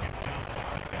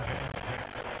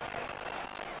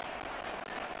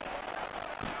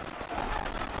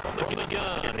 From the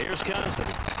gun, here's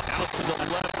Cousins. Out to the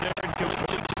left there and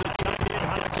complete to the tight end,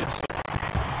 Hopkins.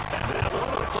 And that will be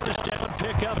a 1st down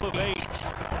pickup of 8.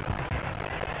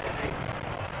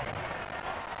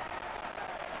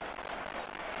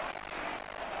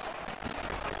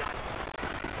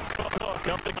 Cook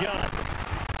up the gun.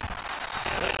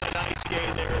 And a nice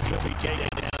gain there as he'll be taken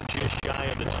down just shy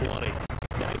of the 20.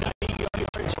 90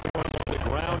 yards for him on the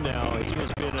ground now. He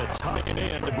has been a tough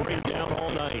man to bring down all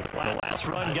night. The last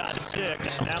run got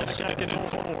 6, now 2nd and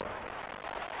 4.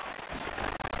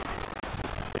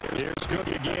 Here's Cook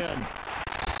again.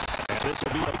 And this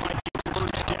will be the Vikings'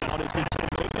 1st down as they take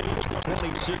the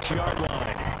 26-yard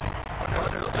line.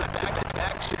 Those are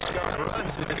back-to-back 6-yard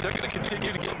runs. They're going to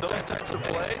continue to get those types of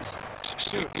plays.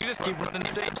 Shoot, you just keep running the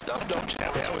same stuff, don't you?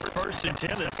 That was 1st and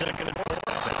 10, then 2nd and 4.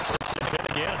 Then 1st and 10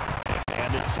 again.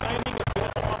 And the timing of the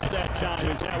ball off that time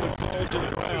is how it falls to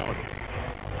the ground.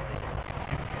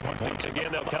 Once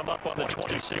again, they'll come up on the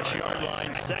 26-yard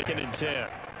line, 2nd and 10.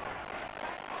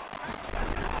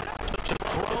 To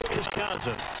throw is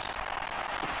Cousins.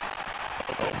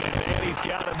 Oh, man, he's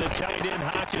got him, the tight end,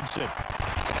 Hutchinson.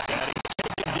 And he's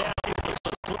taken down. He looks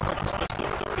to flip across the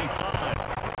 35.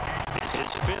 It's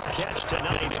his 5th catch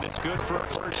tonight, and it's good for a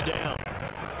 1st down.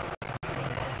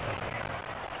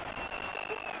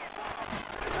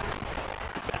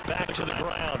 Back to the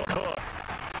ground, Cook.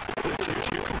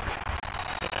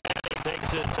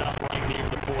 Takes it up right near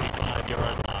the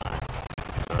 45-yard line.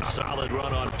 A solid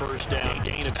run on 1st down,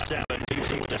 gain of 7,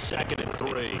 leaves it with a 2nd and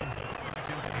 3.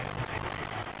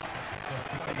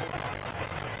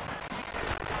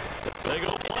 They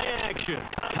go play action.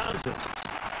 Cousins.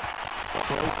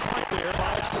 Throw caught there,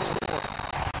 buys the score.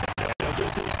 And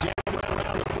just this game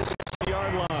around the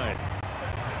 40-yard line.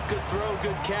 Good throw,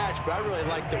 good catch, but I really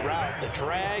like the route. The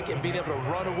drag and being able to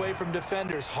run away from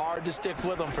defenders, hard to stick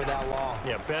with them for that long.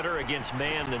 Yeah, better against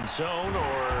man than zone,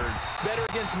 or? Better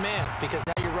against man, because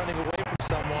now you're running away from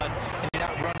someone and you're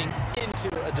not running into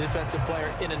a defensive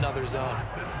player in another zone.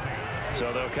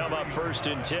 So they'll come up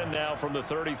 1st and 10 now from the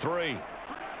 33.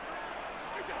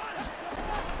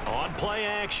 On play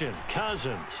action,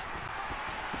 Cousins.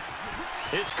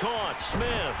 It's caught,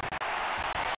 Smith.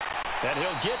 And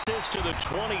he'll get this to the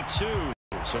 22.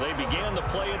 So they began the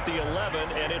play at the 11,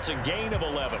 and it's a gain of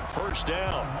 11. 1st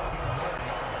down.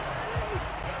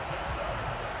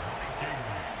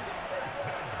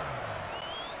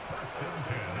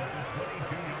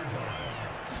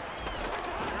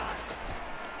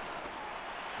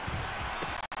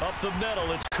 the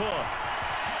middle. It's Cook.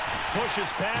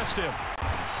 Pushes past him.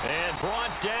 And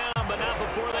brought down, but not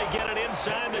before they get it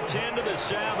inside the 10 to the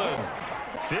 7.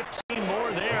 15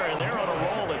 more there, and they're on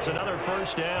a roll. It's another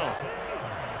first down.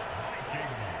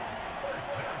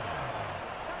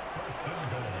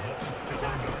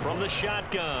 From the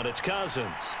shotgun, it's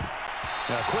Cousins.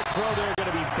 A quick throw there, going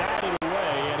to be batted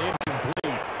away and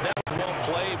incomplete. That was well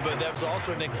played, but that was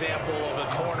also an example of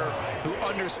a corner who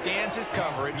understands his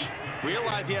coverage,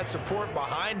 realized he had support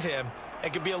behind him,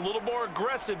 and could be a little more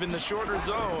aggressive in the shorter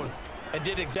zone, and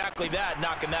did exactly that,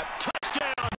 knocking that.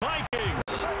 Touchdown,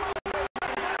 Vikings!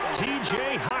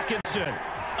 T.J. Hawkinson,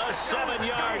 a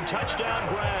 7-yard touchdown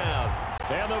grab.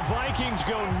 And the Vikings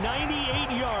go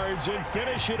 98 yards and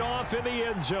finish it off in the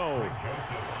end zone.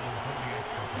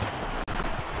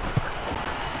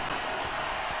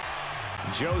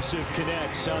 Joseph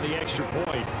connects on the extra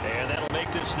point, and that'll make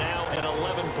this now an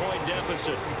 11-point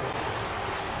deficit.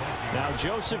 Now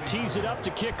Joseph tees it up to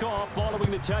kick off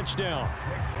following the touchdown.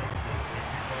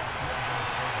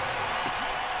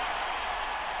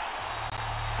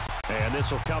 And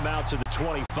this will come out to the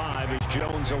 25 as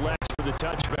Jones elects for the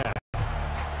touchback.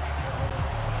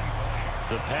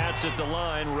 The Pats at the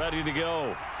line ready to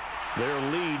go. Their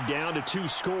lead down to 2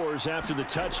 scores after the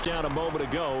touchdown a moment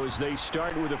ago as they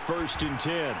start with a 1st and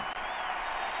 10.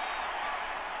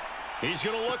 He's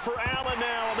going to look for Allen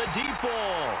now on the deep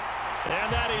ball.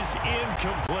 And that is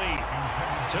incomplete.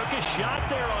 Took a shot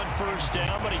there on 1st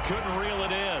down, but he couldn't reel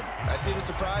it in. I see the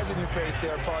surprise in your face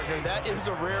there, partner. That is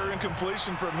a rare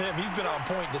incompletion from him. He's been on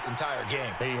point this entire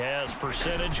game. He has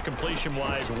percentage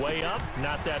completion-wise way up,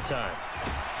 not that time.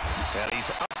 And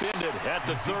he's upended at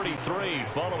the 33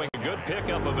 following a good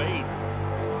pickup of 8.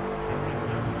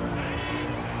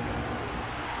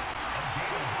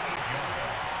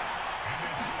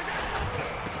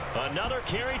 Another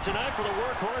carry tonight for the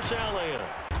workhorse Elliott.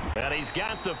 And he's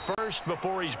got the first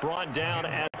before he's brought down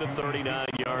at the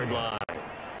 39-yard line.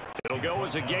 It'll go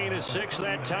as a gain of 6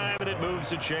 that time, and it moves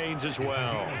the chains as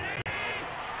well.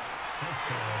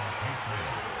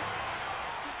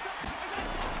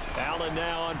 Allen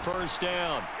now on 1st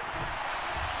down.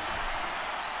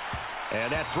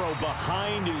 And that throw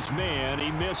behind his man.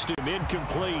 He missed him.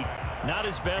 Incomplete. Not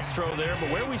his best throw there, but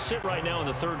where we sit right now in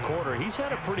the 3rd quarter, he's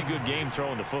had a pretty good game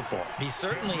throwing the football. He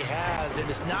certainly has, and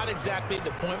it's not exactly at the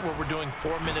point where we're doing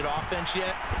 4-minute offense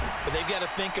yet, but they've got to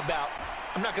think about,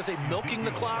 I'm not going to say milking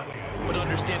the clock, but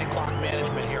understanding clock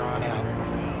management here on out.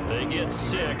 They get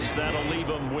 6. That'll leave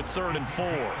them with 3rd and 4.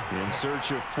 In search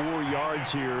of 4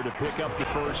 yards here to pick up the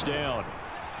 1st down.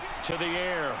 To the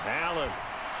air, Allen.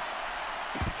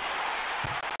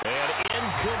 And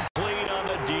incomplete on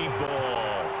the deep ball.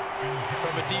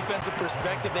 From a defensive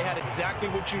perspective, they had exactly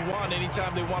what you want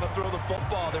anytime they want to throw the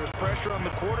football. There was pressure on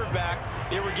the quarterback.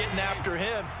 They were getting after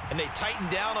him, and they tightened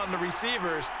down on the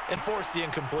receivers and forced the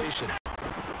incompletion.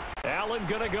 Allen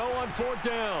going to go on 4th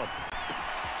down.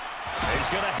 He's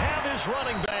going to have his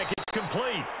running back. It's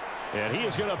complete. And he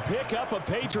is going to pick up a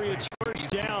Patriots 1st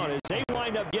down as they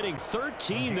wind up getting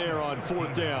 13 there on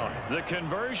 4th down. The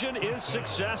conversion is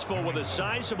successful with a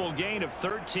sizable gain of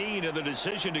 13, and the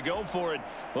decision to go for it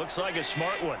looks like a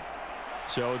smart one.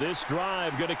 So this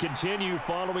drive going to continue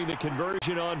following the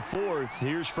conversion on 4th.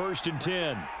 Here's 1st and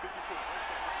 10.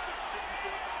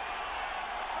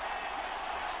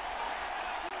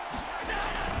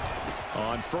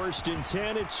 On 1st and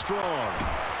 10, it's Strong.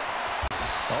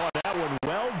 Oh, that one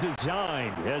well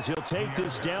designed as he'll take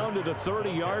this down to the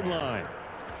 30-yard line.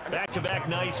 Back-to-back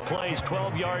nice plays,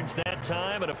 12 yards that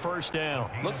time and a 1st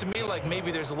down. Looks to me like maybe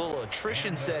there's a little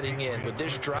attrition setting in with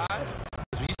this drive.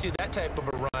 Because when you see that type of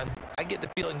a run, I get the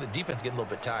feeling the defense getting a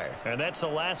little bit tired. And that's the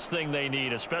last thing they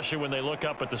need, especially when they look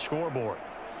up at the scoreboard.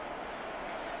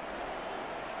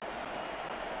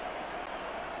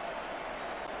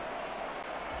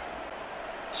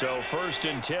 So 1st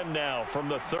and 10 now from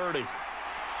the 30.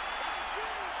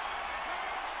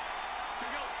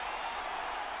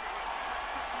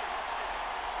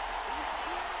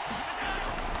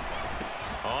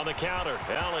 On the counter,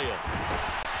 Elliott.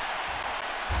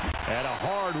 And a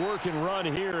hard-working run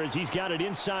here as he's got it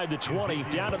inside the 20,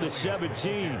 down to the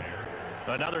 17.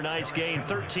 Another nice gain,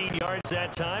 13 yards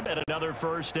that time, and another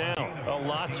 1st down. A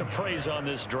lot to praise on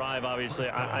this drive, obviously.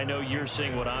 I know you're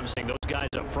seeing what I'm seeing. Those guys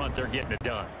up front, they're getting it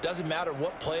done. Doesn't matter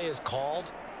what play is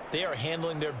called. They are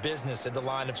handling their business at the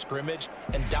line of scrimmage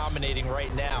and dominating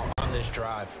right now on this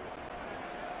drive.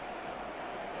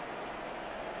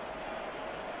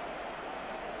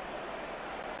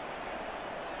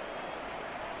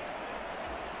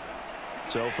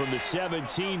 So from the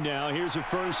 17 now, here's a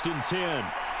 1st and 10.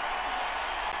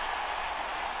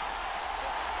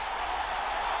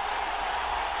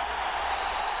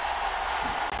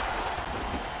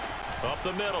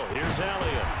 the middle. Here's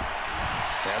Elliott.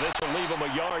 And this will leave him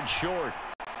a yard short.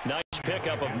 Nice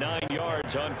pickup of 9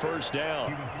 yards on first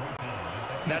down.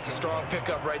 That's a strong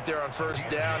pickup right there on first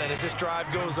down. And as this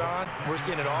drive goes on, we're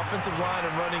seeing an offensive line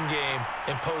and running game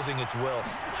imposing its will.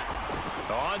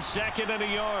 On second and a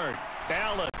yard,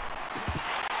 Allen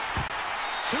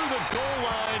to the goal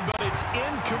line, but it's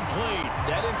incomplete.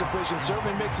 That incompletion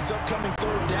certainly makes this upcoming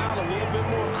third down a little bit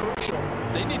more crucial.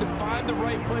 They need to find the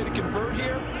right play to convert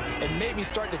here and maybe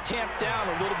start to tamp down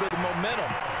a little bit of momentum.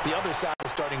 The other side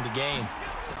is starting to gain.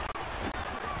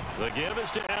 The give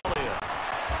is to Elliott.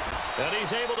 And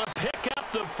he's able to pick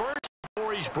up the first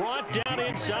before he's brought down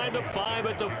inside the 5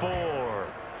 at the 4.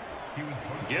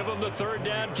 Give him the third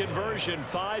down conversion,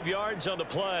 5 yards on the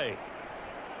play.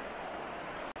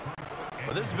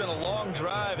 Well, this has been a long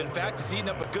drive. In fact, it's eaten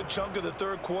up a good chunk of the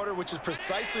third quarter, which is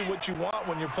precisely what you want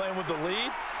when you're playing with the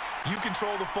lead. You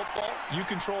control the football, you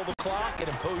control the clock, and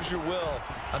impose your will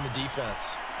on the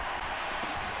defense.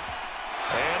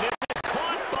 And it is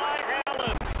caught by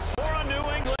Allen for a New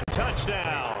England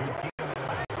touchdown.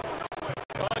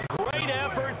 A great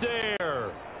effort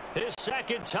there. His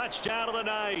second touchdown of the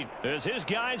night as his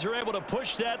guys are able to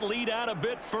push that lead out a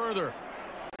bit further.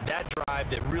 That drive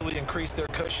that really increased their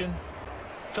cushion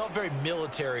felt very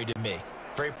military to me.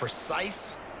 Very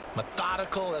precise,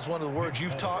 methodical. That's one of the words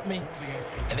you've taught me.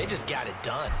 And they just got it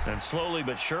done. And slowly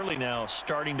but surely now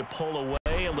starting to pull away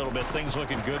a little bit. Things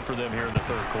looking good for them here in the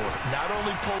third quarter. Not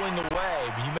only pulling away,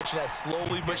 but you mentioned that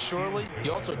slowly but surely.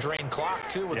 You also drain clock,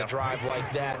 too, with a drive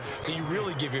like that. So you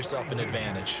really give yourself an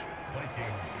advantage.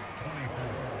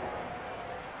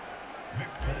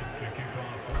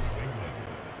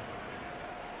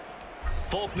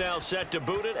 Folk now set to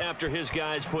boot it after his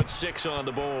guys put 6 on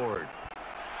the board.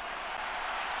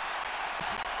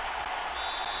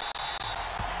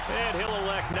 And he'll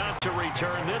elect not to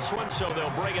return this one, so they'll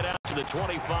bring it out to the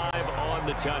 25 on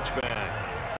the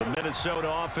touchback. The Minnesota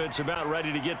offense about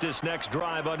ready to get this next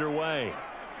drive underway.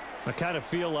 I kind of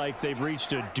feel like they've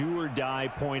reached a do-or-die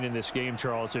point in this game,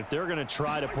 Charles. If they're going to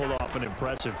try to pull off an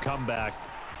impressive comeback,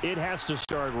 it has to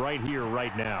start right here,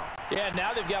 right now. Yeah,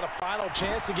 now they've got a final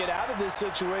chance to get out of this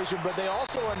situation, but they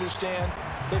also understand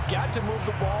they've got to move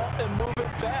the ball and move it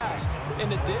fast.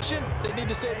 In addition, they need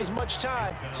to save as much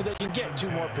time so they can get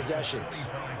 2 more possessions.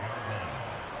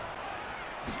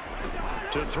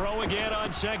 To throw again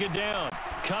on second down,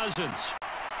 Cousins.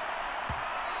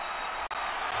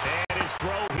 And his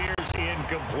throw here is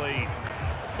incomplete.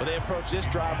 Well, they approached this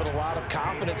drive with a lot of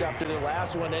confidence after their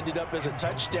last one ended up as a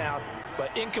touchdown.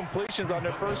 But incompletions on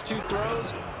their first 2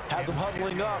 throws has them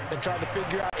huddling up and trying to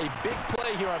figure out a big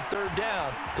play here on third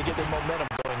down to get their momentum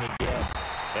going again.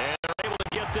 And they're able to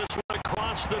get this one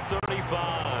across the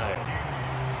 35.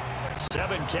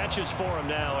 7 catches for him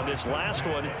now, and this last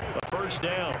one, a first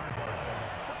down.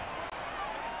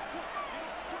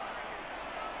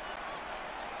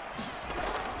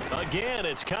 Again,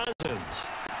 it's Cousins.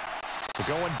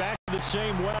 Going back to the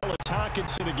same well as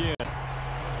Hawkinson again.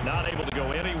 Not able to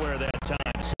go anywhere that time.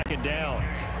 Second down.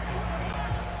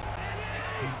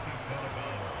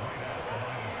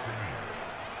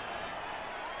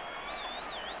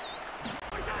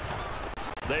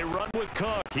 They run with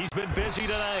Cook. He's been busy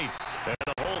tonight. And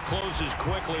the hole closes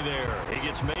quickly there. He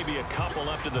gets maybe a couple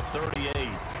up to the 38. They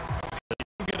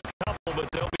do get a couple, but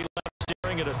they'll be left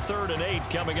staring at a 3rd and 8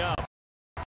 coming up.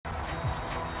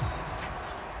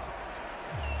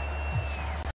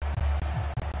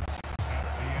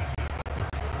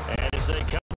 As they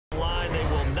come to the line, they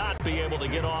will not be able to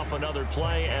get off another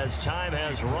play as time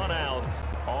has run out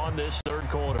on this third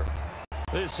quarter.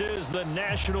 This is the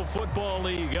National Football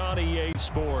League on EA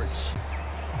Sports.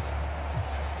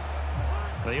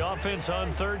 The offense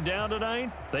on third down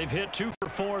tonight, they've hit 2 for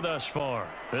 4 thus far.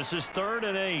 This is 3rd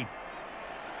and 8.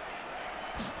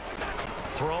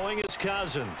 Throwing is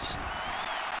Cousins.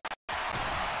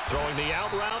 Throwing the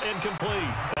out route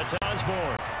incomplete. That's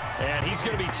Osborne. And he's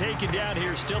going to be taken down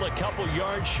here, still a couple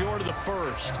yards short of the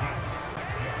first.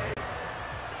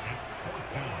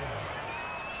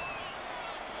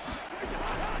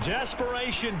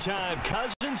 Desperation time.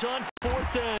 Cousins on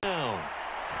 4th down.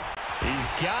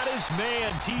 He's got his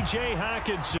man, T.J.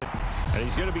 Hawkinson. And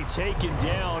he's going to be taken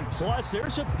down. Plus,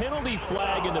 there's a penalty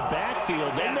flag in the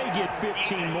backfield. They may get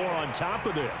 15 more on top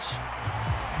of this.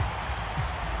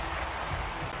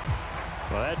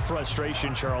 Well, that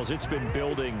frustration, Charles, it's been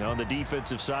building on the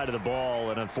defensive side of the ball,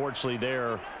 and unfortunately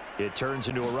there, it turns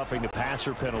into a roughing the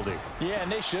passer penalty. Yeah,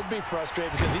 and they should be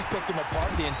frustrated because he's picked them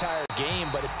apart the entire game,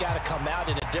 but it's got to come out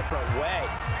in a different way.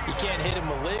 You can't hit him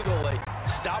illegally.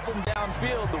 Stop him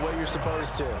downfield the way you're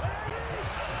supposed to.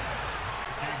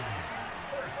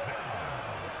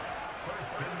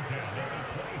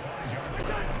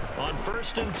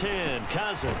 first and 10.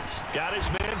 Cousins got his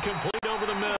man complete over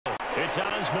the middle. It's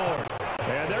Osborne.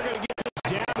 And they're going to get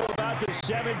this down to about the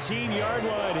 17-yard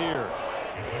line here.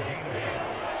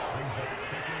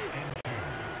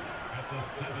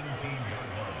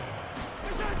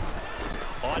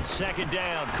 On second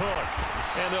down, Cook.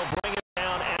 And they'll bring it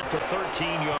down at the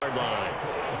 13-yard line.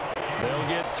 They'll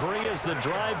get 3 as the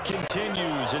drive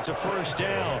continues. It's a first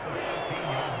down.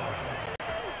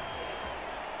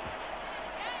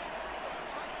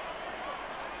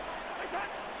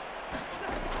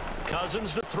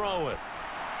 Cousins to throw it.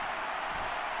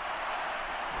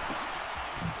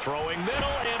 Throwing middle,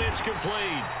 and it's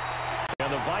complete.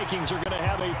 And the Vikings are going to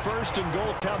have a first and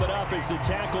goal coming up as the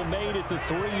tackle made at the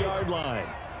 3-yard line.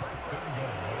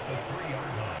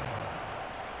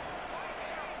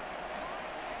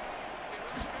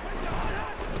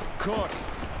 Cook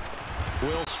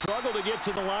will struggle to get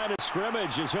to the line of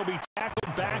scrimmage as he'll be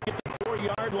tackled back at the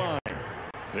 4-yard line.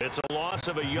 It's a loss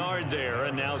of a yard there,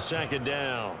 and now second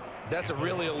down. That's a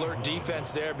really alert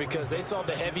defense there because they saw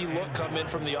the heavy look come in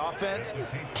from the offense,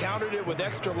 countered it with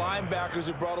extra linebackers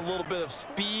who brought a little bit of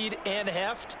speed and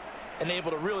heft, and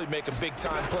able to really make a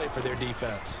big-time play for their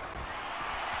defense.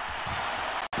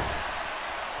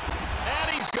 And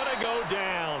he's going to go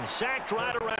down, sacked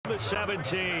right around the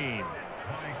 17.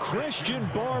 Christian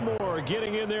Barmore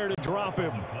getting in there to drop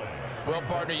him. Well,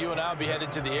 partner, you and I will be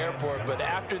headed to the airport, but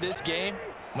after this game,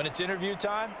 when it's interview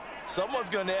time, someone's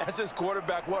going to ask this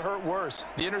quarterback what hurt worse,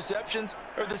 the interceptions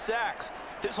or the sacks.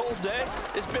 His whole day,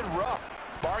 it's been rough.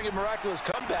 Barring a miraculous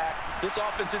comeback, this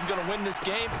offense isn't going to win this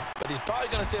game, but he's probably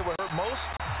going to say what hurt most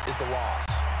is the loss.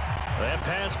 That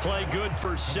pass play good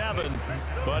for 7,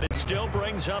 but it still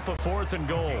brings up a 4th and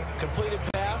goal. Completed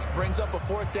pass brings up a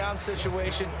 4th down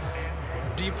situation.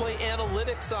 Do you play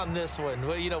analytics on this one?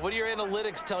 Well, you know, what do your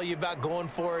analytics tell you about going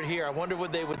for it here? I wonder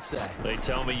what they would say. They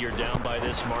tell me you're down by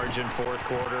this margin, 4th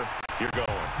quarter, you're going.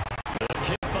 The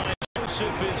kick by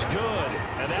Joseph is good,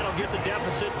 and that'll get the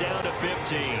deficit down to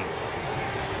 15.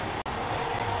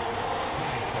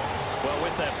 Well,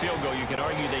 with that field goal, you can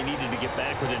argue they needed to get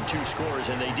back within 2 scores,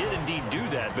 and they did indeed do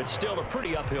that, but still a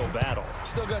pretty uphill battle.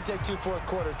 Still going to take 2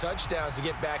 fourth-quarter touchdowns to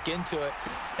get back into it.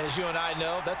 And as you and I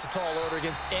know, that's a tall order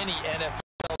against any NFL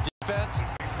defense.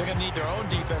 They're going to need their own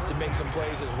defense to make some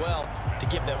plays as well to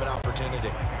give them an opportunity.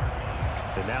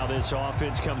 And now this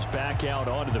offense comes back out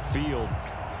onto the field.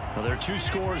 Well, there are 2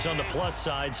 scores on the plus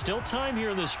side. Still time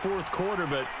here in this 4th quarter,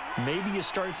 but maybe you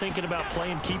start thinking about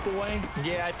playing keep away?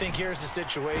 Yeah, I think here's the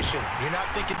situation. You're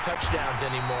not thinking touchdowns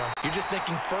anymore. You're just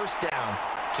thinking first downs.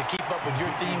 To keep up with your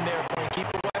theme there, playing keep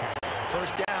away,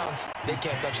 first downs, they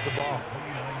can't touch the ball.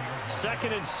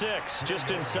 2nd and 6,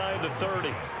 just inside the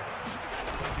 30.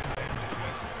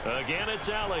 Again, it's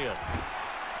Elliott.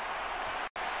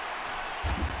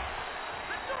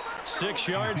 6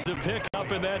 yards to pick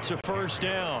up, and that's a first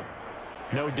down.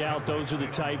 No doubt those are the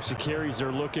types of carries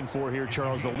they're looking for here,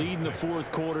 Charles. The lead in the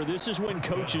 4th quarter. This is when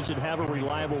coaches that have a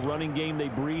reliable running game, they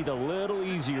breathe a little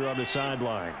easier on the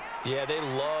sideline. Yeah, they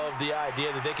love the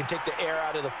idea that they can take the air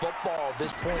out of the football at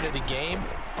this point of the game.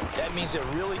 That means they're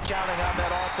really counting on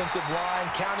that offensive line,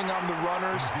 counting on the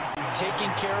runners, taking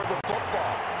care of the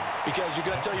football. Because you're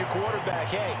going to tell your quarterback,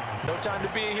 hey, no time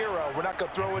to be a hero. We're not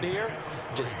going to throw it here.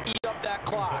 Just eat up that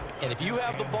clock. And if you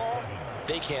have the ball,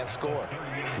 they can't score.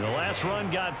 The last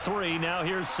run got 3. Now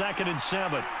here's 2nd and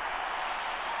 7.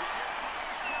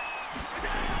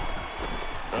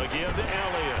 Again to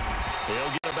Elliott.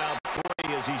 He'll get about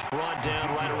 3 as he's brought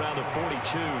down right around the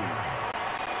 42.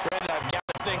 Brandon, I've got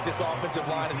to think this offensive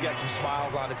line has got some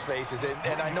smiles on its faces.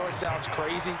 And I know it sounds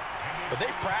crazy, but they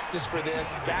practiced for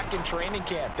this back in training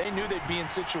camp. They knew they'd be in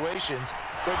situations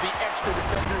where there'd be extra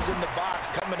defenders in the box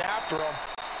coming after them,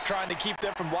 trying to keep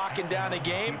them from locking down a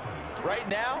game. Right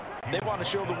now, they want to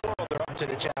show the world they're up to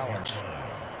the challenge.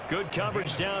 Good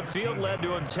coverage downfield led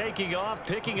to him taking off,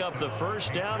 picking up the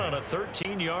first down on a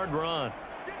 13-yard run.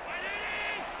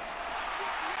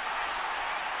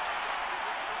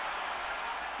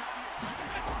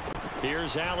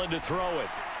 Here's Allen to throw it.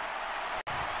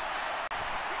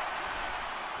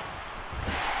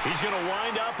 He's going to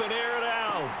wind up and air it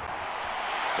out.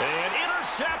 And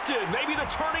intercepted. Maybe the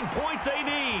turning point they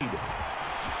need.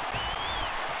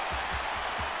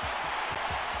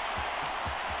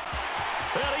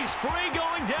 And he's free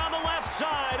going down the left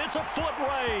side. It's a foot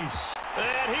race.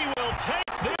 And he will take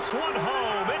this one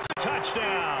home. It's a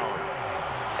touchdown.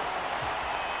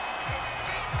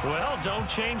 Well, don't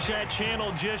change that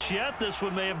channel just yet. This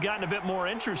one may have gotten a bit more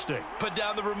interesting. Put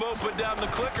down the remote, put down the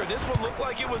clicker. This one looked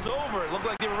like it was over. It looked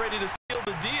like they were ready to seal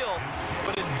the deal.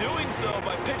 But in doing so,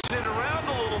 by pitching it around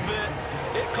a little bit,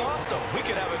 it cost them. We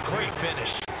could have a great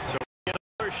finish. So we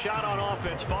shot on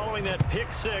offense following that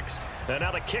pick six. And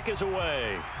now the kick is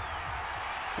away.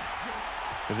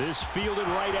 This fielded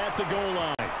right at the goal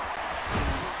line.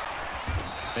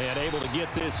 And able to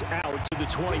get this out to the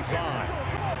 25.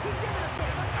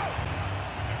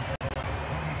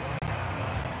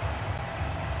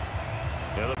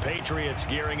 Now the Patriots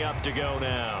gearing up to go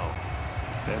now.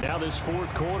 And now this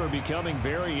fourth quarter becoming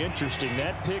very interesting.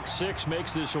 That pick six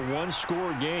makes this a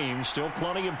one-score game. Still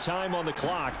plenty of time on the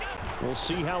clock. We'll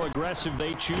see how aggressive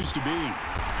they choose to be.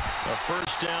 A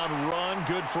first down run,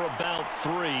 good for about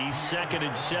 3. 2nd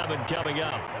and 7 coming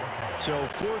up. So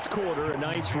fourth quarter, a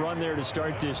nice run there to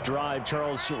start this drive.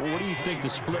 Charles, what do you think the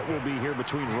split will be here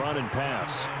between run and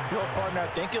pass? Well, partner, I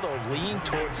think it'll lean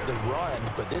towards the run,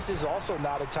 but this is also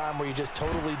not a time where you just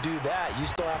totally do that. You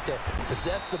still have to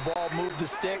possess the ball, move the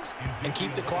sticks, and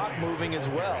keep the clock moving as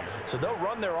well. So they'll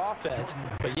run their offense,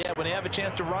 but yeah, when they have a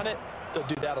chance to run it, they'll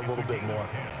do that a little bit more.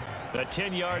 A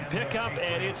 10-yard pickup,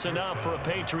 and it's enough for a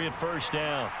Patriot first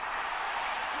down.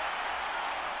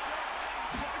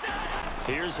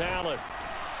 Here's Allen.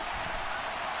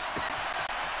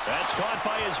 That's caught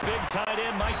by his big tight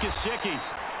end, Mike Gesicki.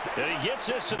 And he gets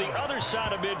this to the other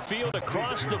side of midfield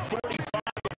across the 45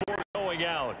 before going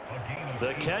out.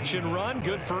 The catch and run,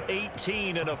 good for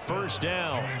 18 and a first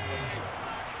down.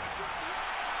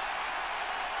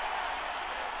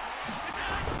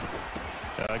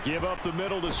 Give up the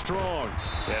middle to Strong.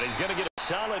 And he's going to get a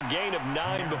solid gain of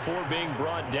 9 before being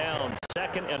brought down.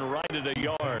 2nd and right at a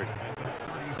yard.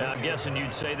 Now, I'm guessing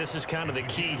you'd say this is kind of the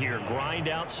key here. Grind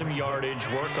out some yardage,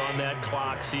 work on that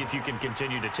clock, see if you can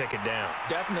continue to tick it down.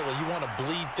 Definitely, you want to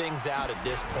bleed things out at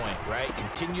this point, right?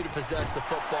 Continue to possess the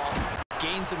football,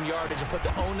 gain some yardage, and put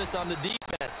the onus on the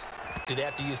defense. Do they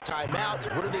have to use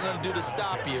timeouts? What are they going to do to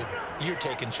stop you? You're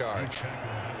taking charge.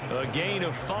 A gain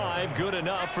of 5, good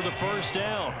enough for the first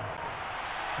down.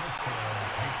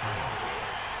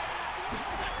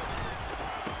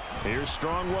 Here's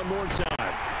Strong one more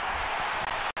time.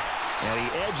 And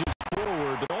he edges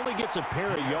forward, but only gets a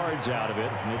pair of yards out of it.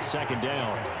 And it's 2nd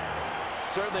down.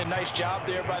 Certainly a nice job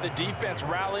there by the defense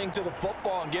rallying to the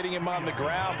football and getting him on the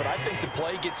ground, but I think the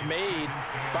play gets made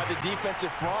by the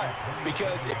defensive front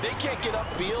because if they can't get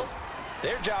upfield,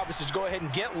 their job is to go ahead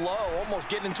and get low, almost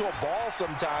get into a ball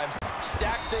sometimes,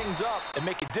 stack things up, and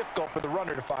make it difficult for the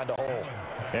runner to find a hole.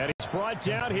 And he's brought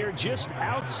down here just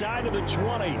outside of the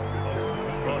 20.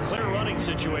 Well, a clear running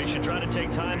situation, trying to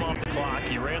take time off the clock.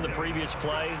 He ran the previous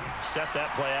play, set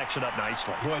that play action up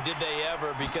nicely. Boy, did they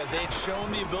ever, because they had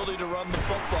shown the ability to run the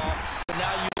football, so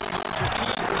now you lose your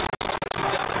keys and you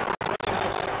down there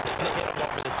and they hit him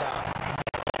over the top.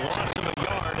 Lost him a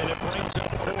yard, and it brings up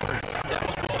 4th. That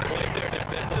was well played there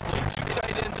defensively. 2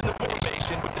 tight ends in the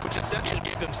formation, which essentially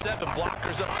gave them 7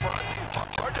 blockers up front.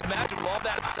 Hard to imagine with all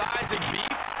that size and beef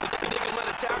that they can let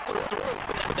a tackler through.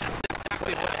 But that's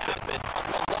exactly what happened.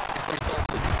 A loss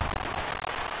resulted.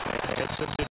 And some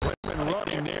equipment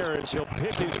running there as he'll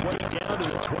pick his way down to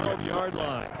the 12-yard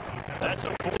line. That's a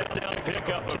 4th down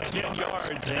pickup of 10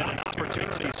 yards, and an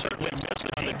opportunity certainly missed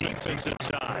on the defensive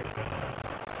side.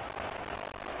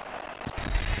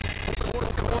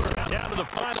 Fourth quarter, down to the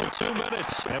final 2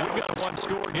 minutes, and we've got a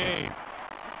one-score game.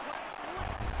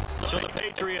 So the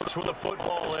Patriots with the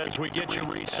football as we get you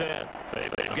reset.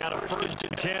 They've got a 1st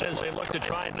and 10 as they look to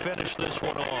try and finish this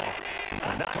one off.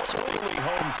 Not totally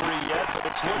home free yet, but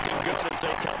it's looking good as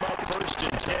they come up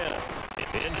 1st and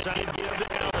 10. Inside give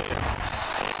to Elliott.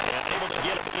 And able to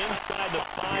get him inside the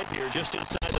 5 here, just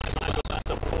inside the 5, about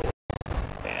the 4.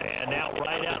 And now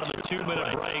right out of the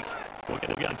 2-minute break, we've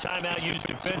got a timeout used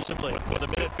defensively with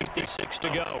 1:56 to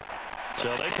go.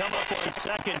 So they come up on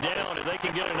 2nd down, and they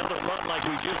can get another run like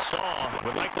we just saw.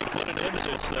 Would likely put an end to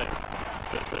this thing.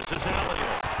 This is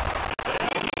Elliott.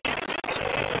 And he is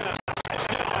in.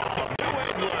 Touchdown, New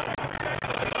England.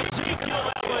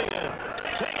 Ezekiel Elliott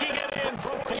taking it in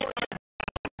for 4.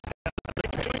 The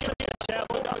Patriots have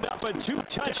opened up a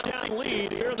 2-touchdown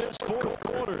lead here this fourth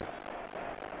quarter.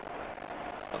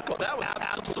 Well, that was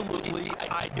absolutely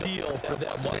ideal for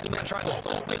them, wasn't it? Trying to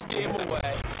slow this game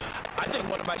away. I think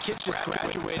one of my kids just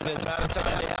graduated in the amount of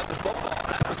time they had the football.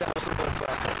 That was absolutely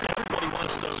impressive. Everybody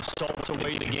wants those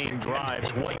salt-away-the-game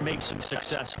drives. What makes them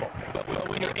successful? But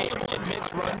when you're able to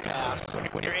mix run pass,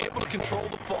 when you're able to control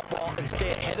the football and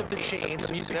stay ahead of the chains,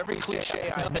 I'm using every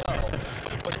cliche I know,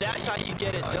 but that's how you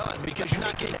get it done because you're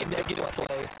not taking negative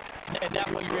plays. And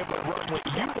that way you're able to run what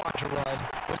you want to run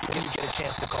when you get a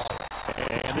chance to call it.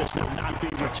 And this will not be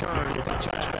returned. It's a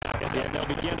touchback, and they'll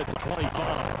begin at the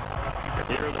 25.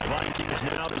 Here are the Vikings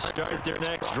now to start their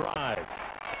next drive.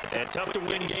 And tough to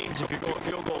win games if you're going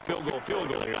field goal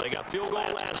here. They got field goal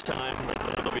last time.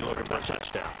 They'll be looking for a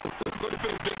touchdown. Look at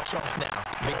a big chunk now.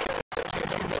 Because,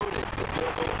 as you noted, the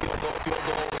field goal,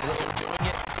 the way they're doing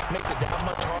it makes it that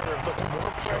much harder and puts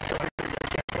more pressure.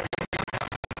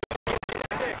 Get to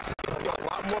 6. They'll be a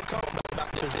lot more confident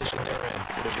about the position they're in.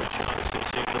 There's a chance to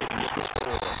see if they can get the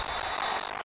score.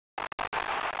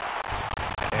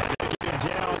 And they get it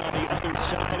down on the other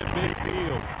side of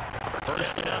midfield.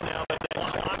 First down now, but the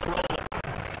clock rolling.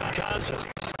 Cousins.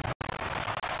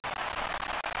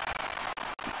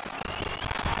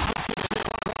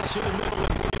 Across in the middle of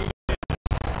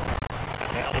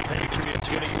and now the Patriots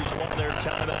going to use one of their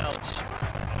timeouts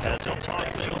as they'll talk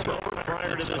things over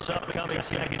prior to this upcoming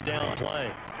second down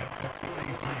play.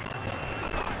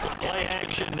 Play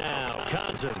action now.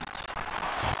 Cousins.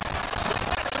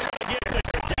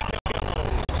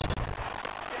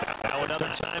 Now another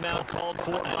timeout called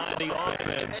for by the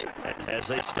offense as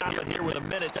they stop it here with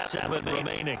 1:07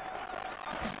 remaining.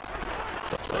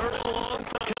 Third and long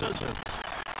for Cousins.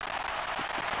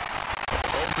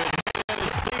 Open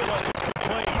is Thielen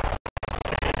complete.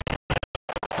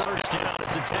 First down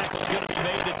as the tackle's going to be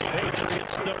made at the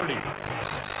Patriots 30.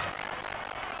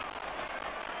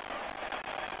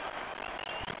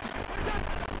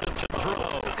 To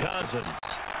throw, Cousins.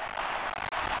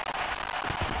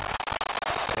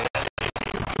 And it's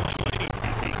incomplete.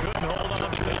 He couldn't hold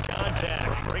on to the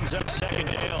contact. Brings up second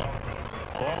down.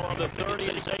 Ball on the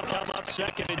 30 as they come up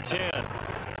 2nd and 10.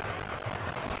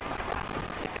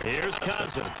 Here's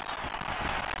Cousins.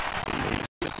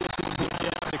 This one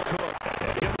down to Cook.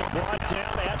 And he'll be brought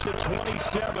down at the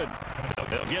 27.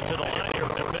 They'll get to the line here.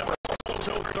 Remember,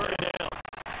 also 3rd down.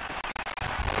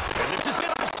 And this is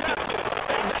intercepted.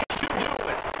 And that should do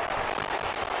it.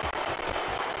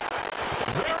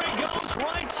 There he goes,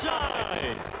 right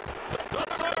side. The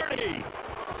 30.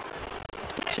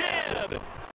 10.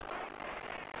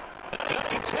 And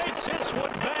he takes this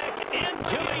one back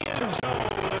into the end zone.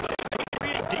 The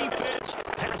Patriot defense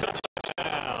has a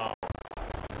touchdown.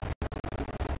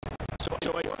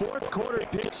 So a 4th quarter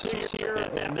pick 6 here,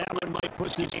 and that one might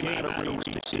put this game out of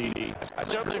reach, CD. I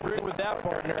certainly agree with that,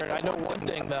 partner. And I know one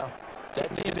thing, though.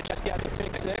 That team that just got the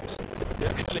pick 6,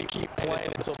 they're going to keep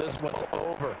playing until this one's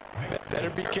over. Better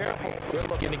be careful. They're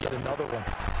looking to get another one.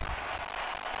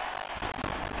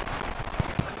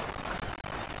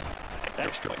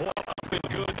 Extra point up and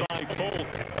good by Folk.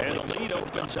 And the lead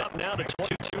opens up now to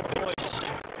 22 points.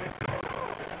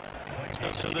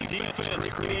 So the defense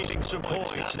creating some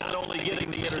points, not only getting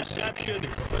the interception,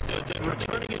 but then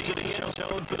returning it to the end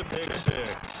zone for the pick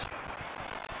 6.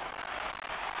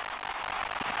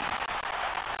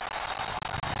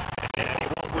 And he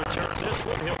won't return this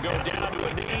one. He'll go down to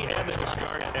a knee, and they'll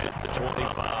start at the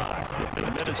 25.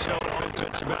 The Minnesota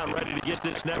offense about ready to get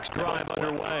this next drive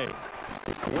underway.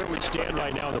 Where we stand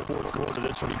right now in the 4th quarter,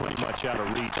 this will be pretty much out of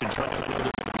reach, and trying to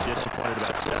be disappointed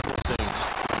about several things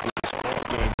with this ball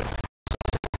game.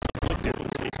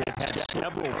 They've had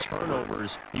several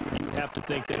turnovers. You have to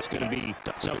think that's going to be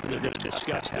something they're going to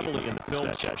discuss heavily in the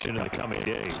film session in the coming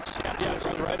days. Yeah,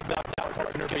 absolutely right about that,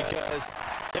 partner, because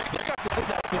they're going to have to sit in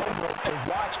that film room and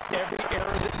watch every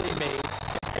error that they made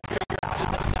and figure out how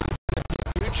to not do in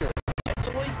the future.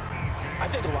 Mentally, I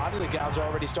think a lot of the guys are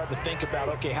already starting to think about,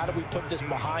 okay, how do we put this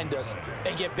behind us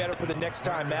and get better for the next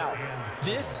time out?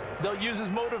 This, they'll use as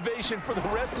motivation for the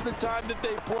rest of the time that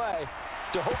they play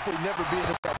to hopefully never be in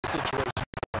this type of situation.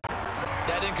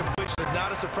 That incompletion is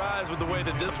not a surprise with the way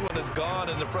that this one has gone,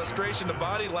 and the frustration, the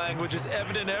body language is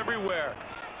evident everywhere.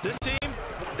 This team,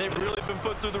 they've really been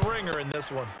put through the ringer in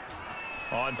this one.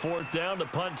 On 4th down, the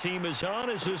punt team is on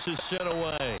as this is sent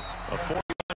away. A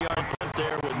 40-yard punt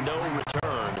there with no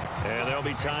return. And there'll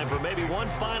be time for maybe one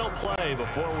final play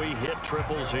before we hit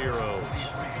triple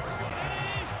zeros.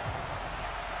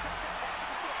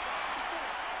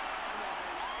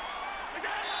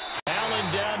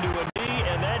 Allen down to a knee,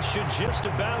 and that should just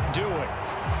about do it.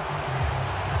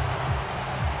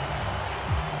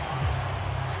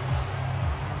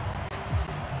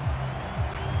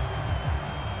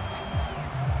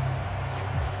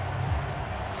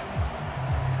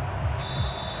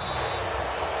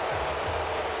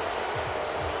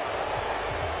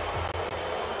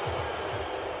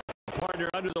 Partner,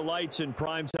 under the lights in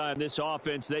primetime, this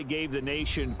offense, they gave the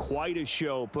nation quite a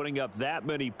show, putting up that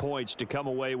many points to come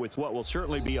away with what will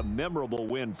certainly be a memorable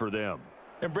win for them.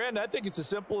 And, Brandon, I think it's as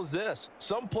simple as this.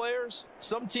 Some players,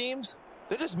 some teams,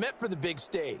 they're just meant for the big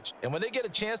stage. And when they get a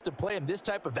chance to play in this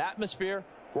type of atmosphere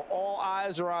where all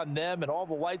eyes are on them and all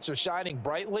the lights are shining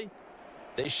brightly,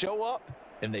 they show up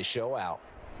and they show out.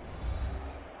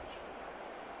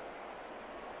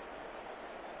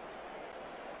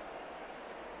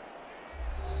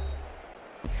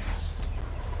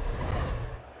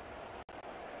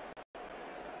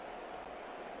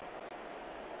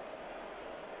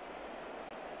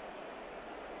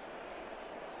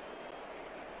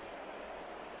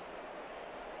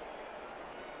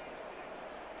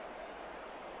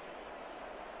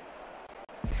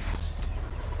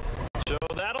 So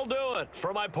that'll do it.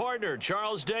 For my partner,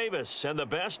 Charles Davis, and the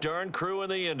best darn crew in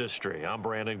the industry, I'm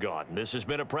Brandon Gaudin. This has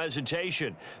been a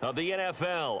presentation of the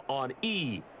NFL on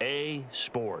EA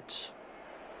Sports.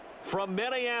 From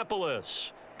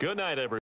Minneapolis, good night, everyone.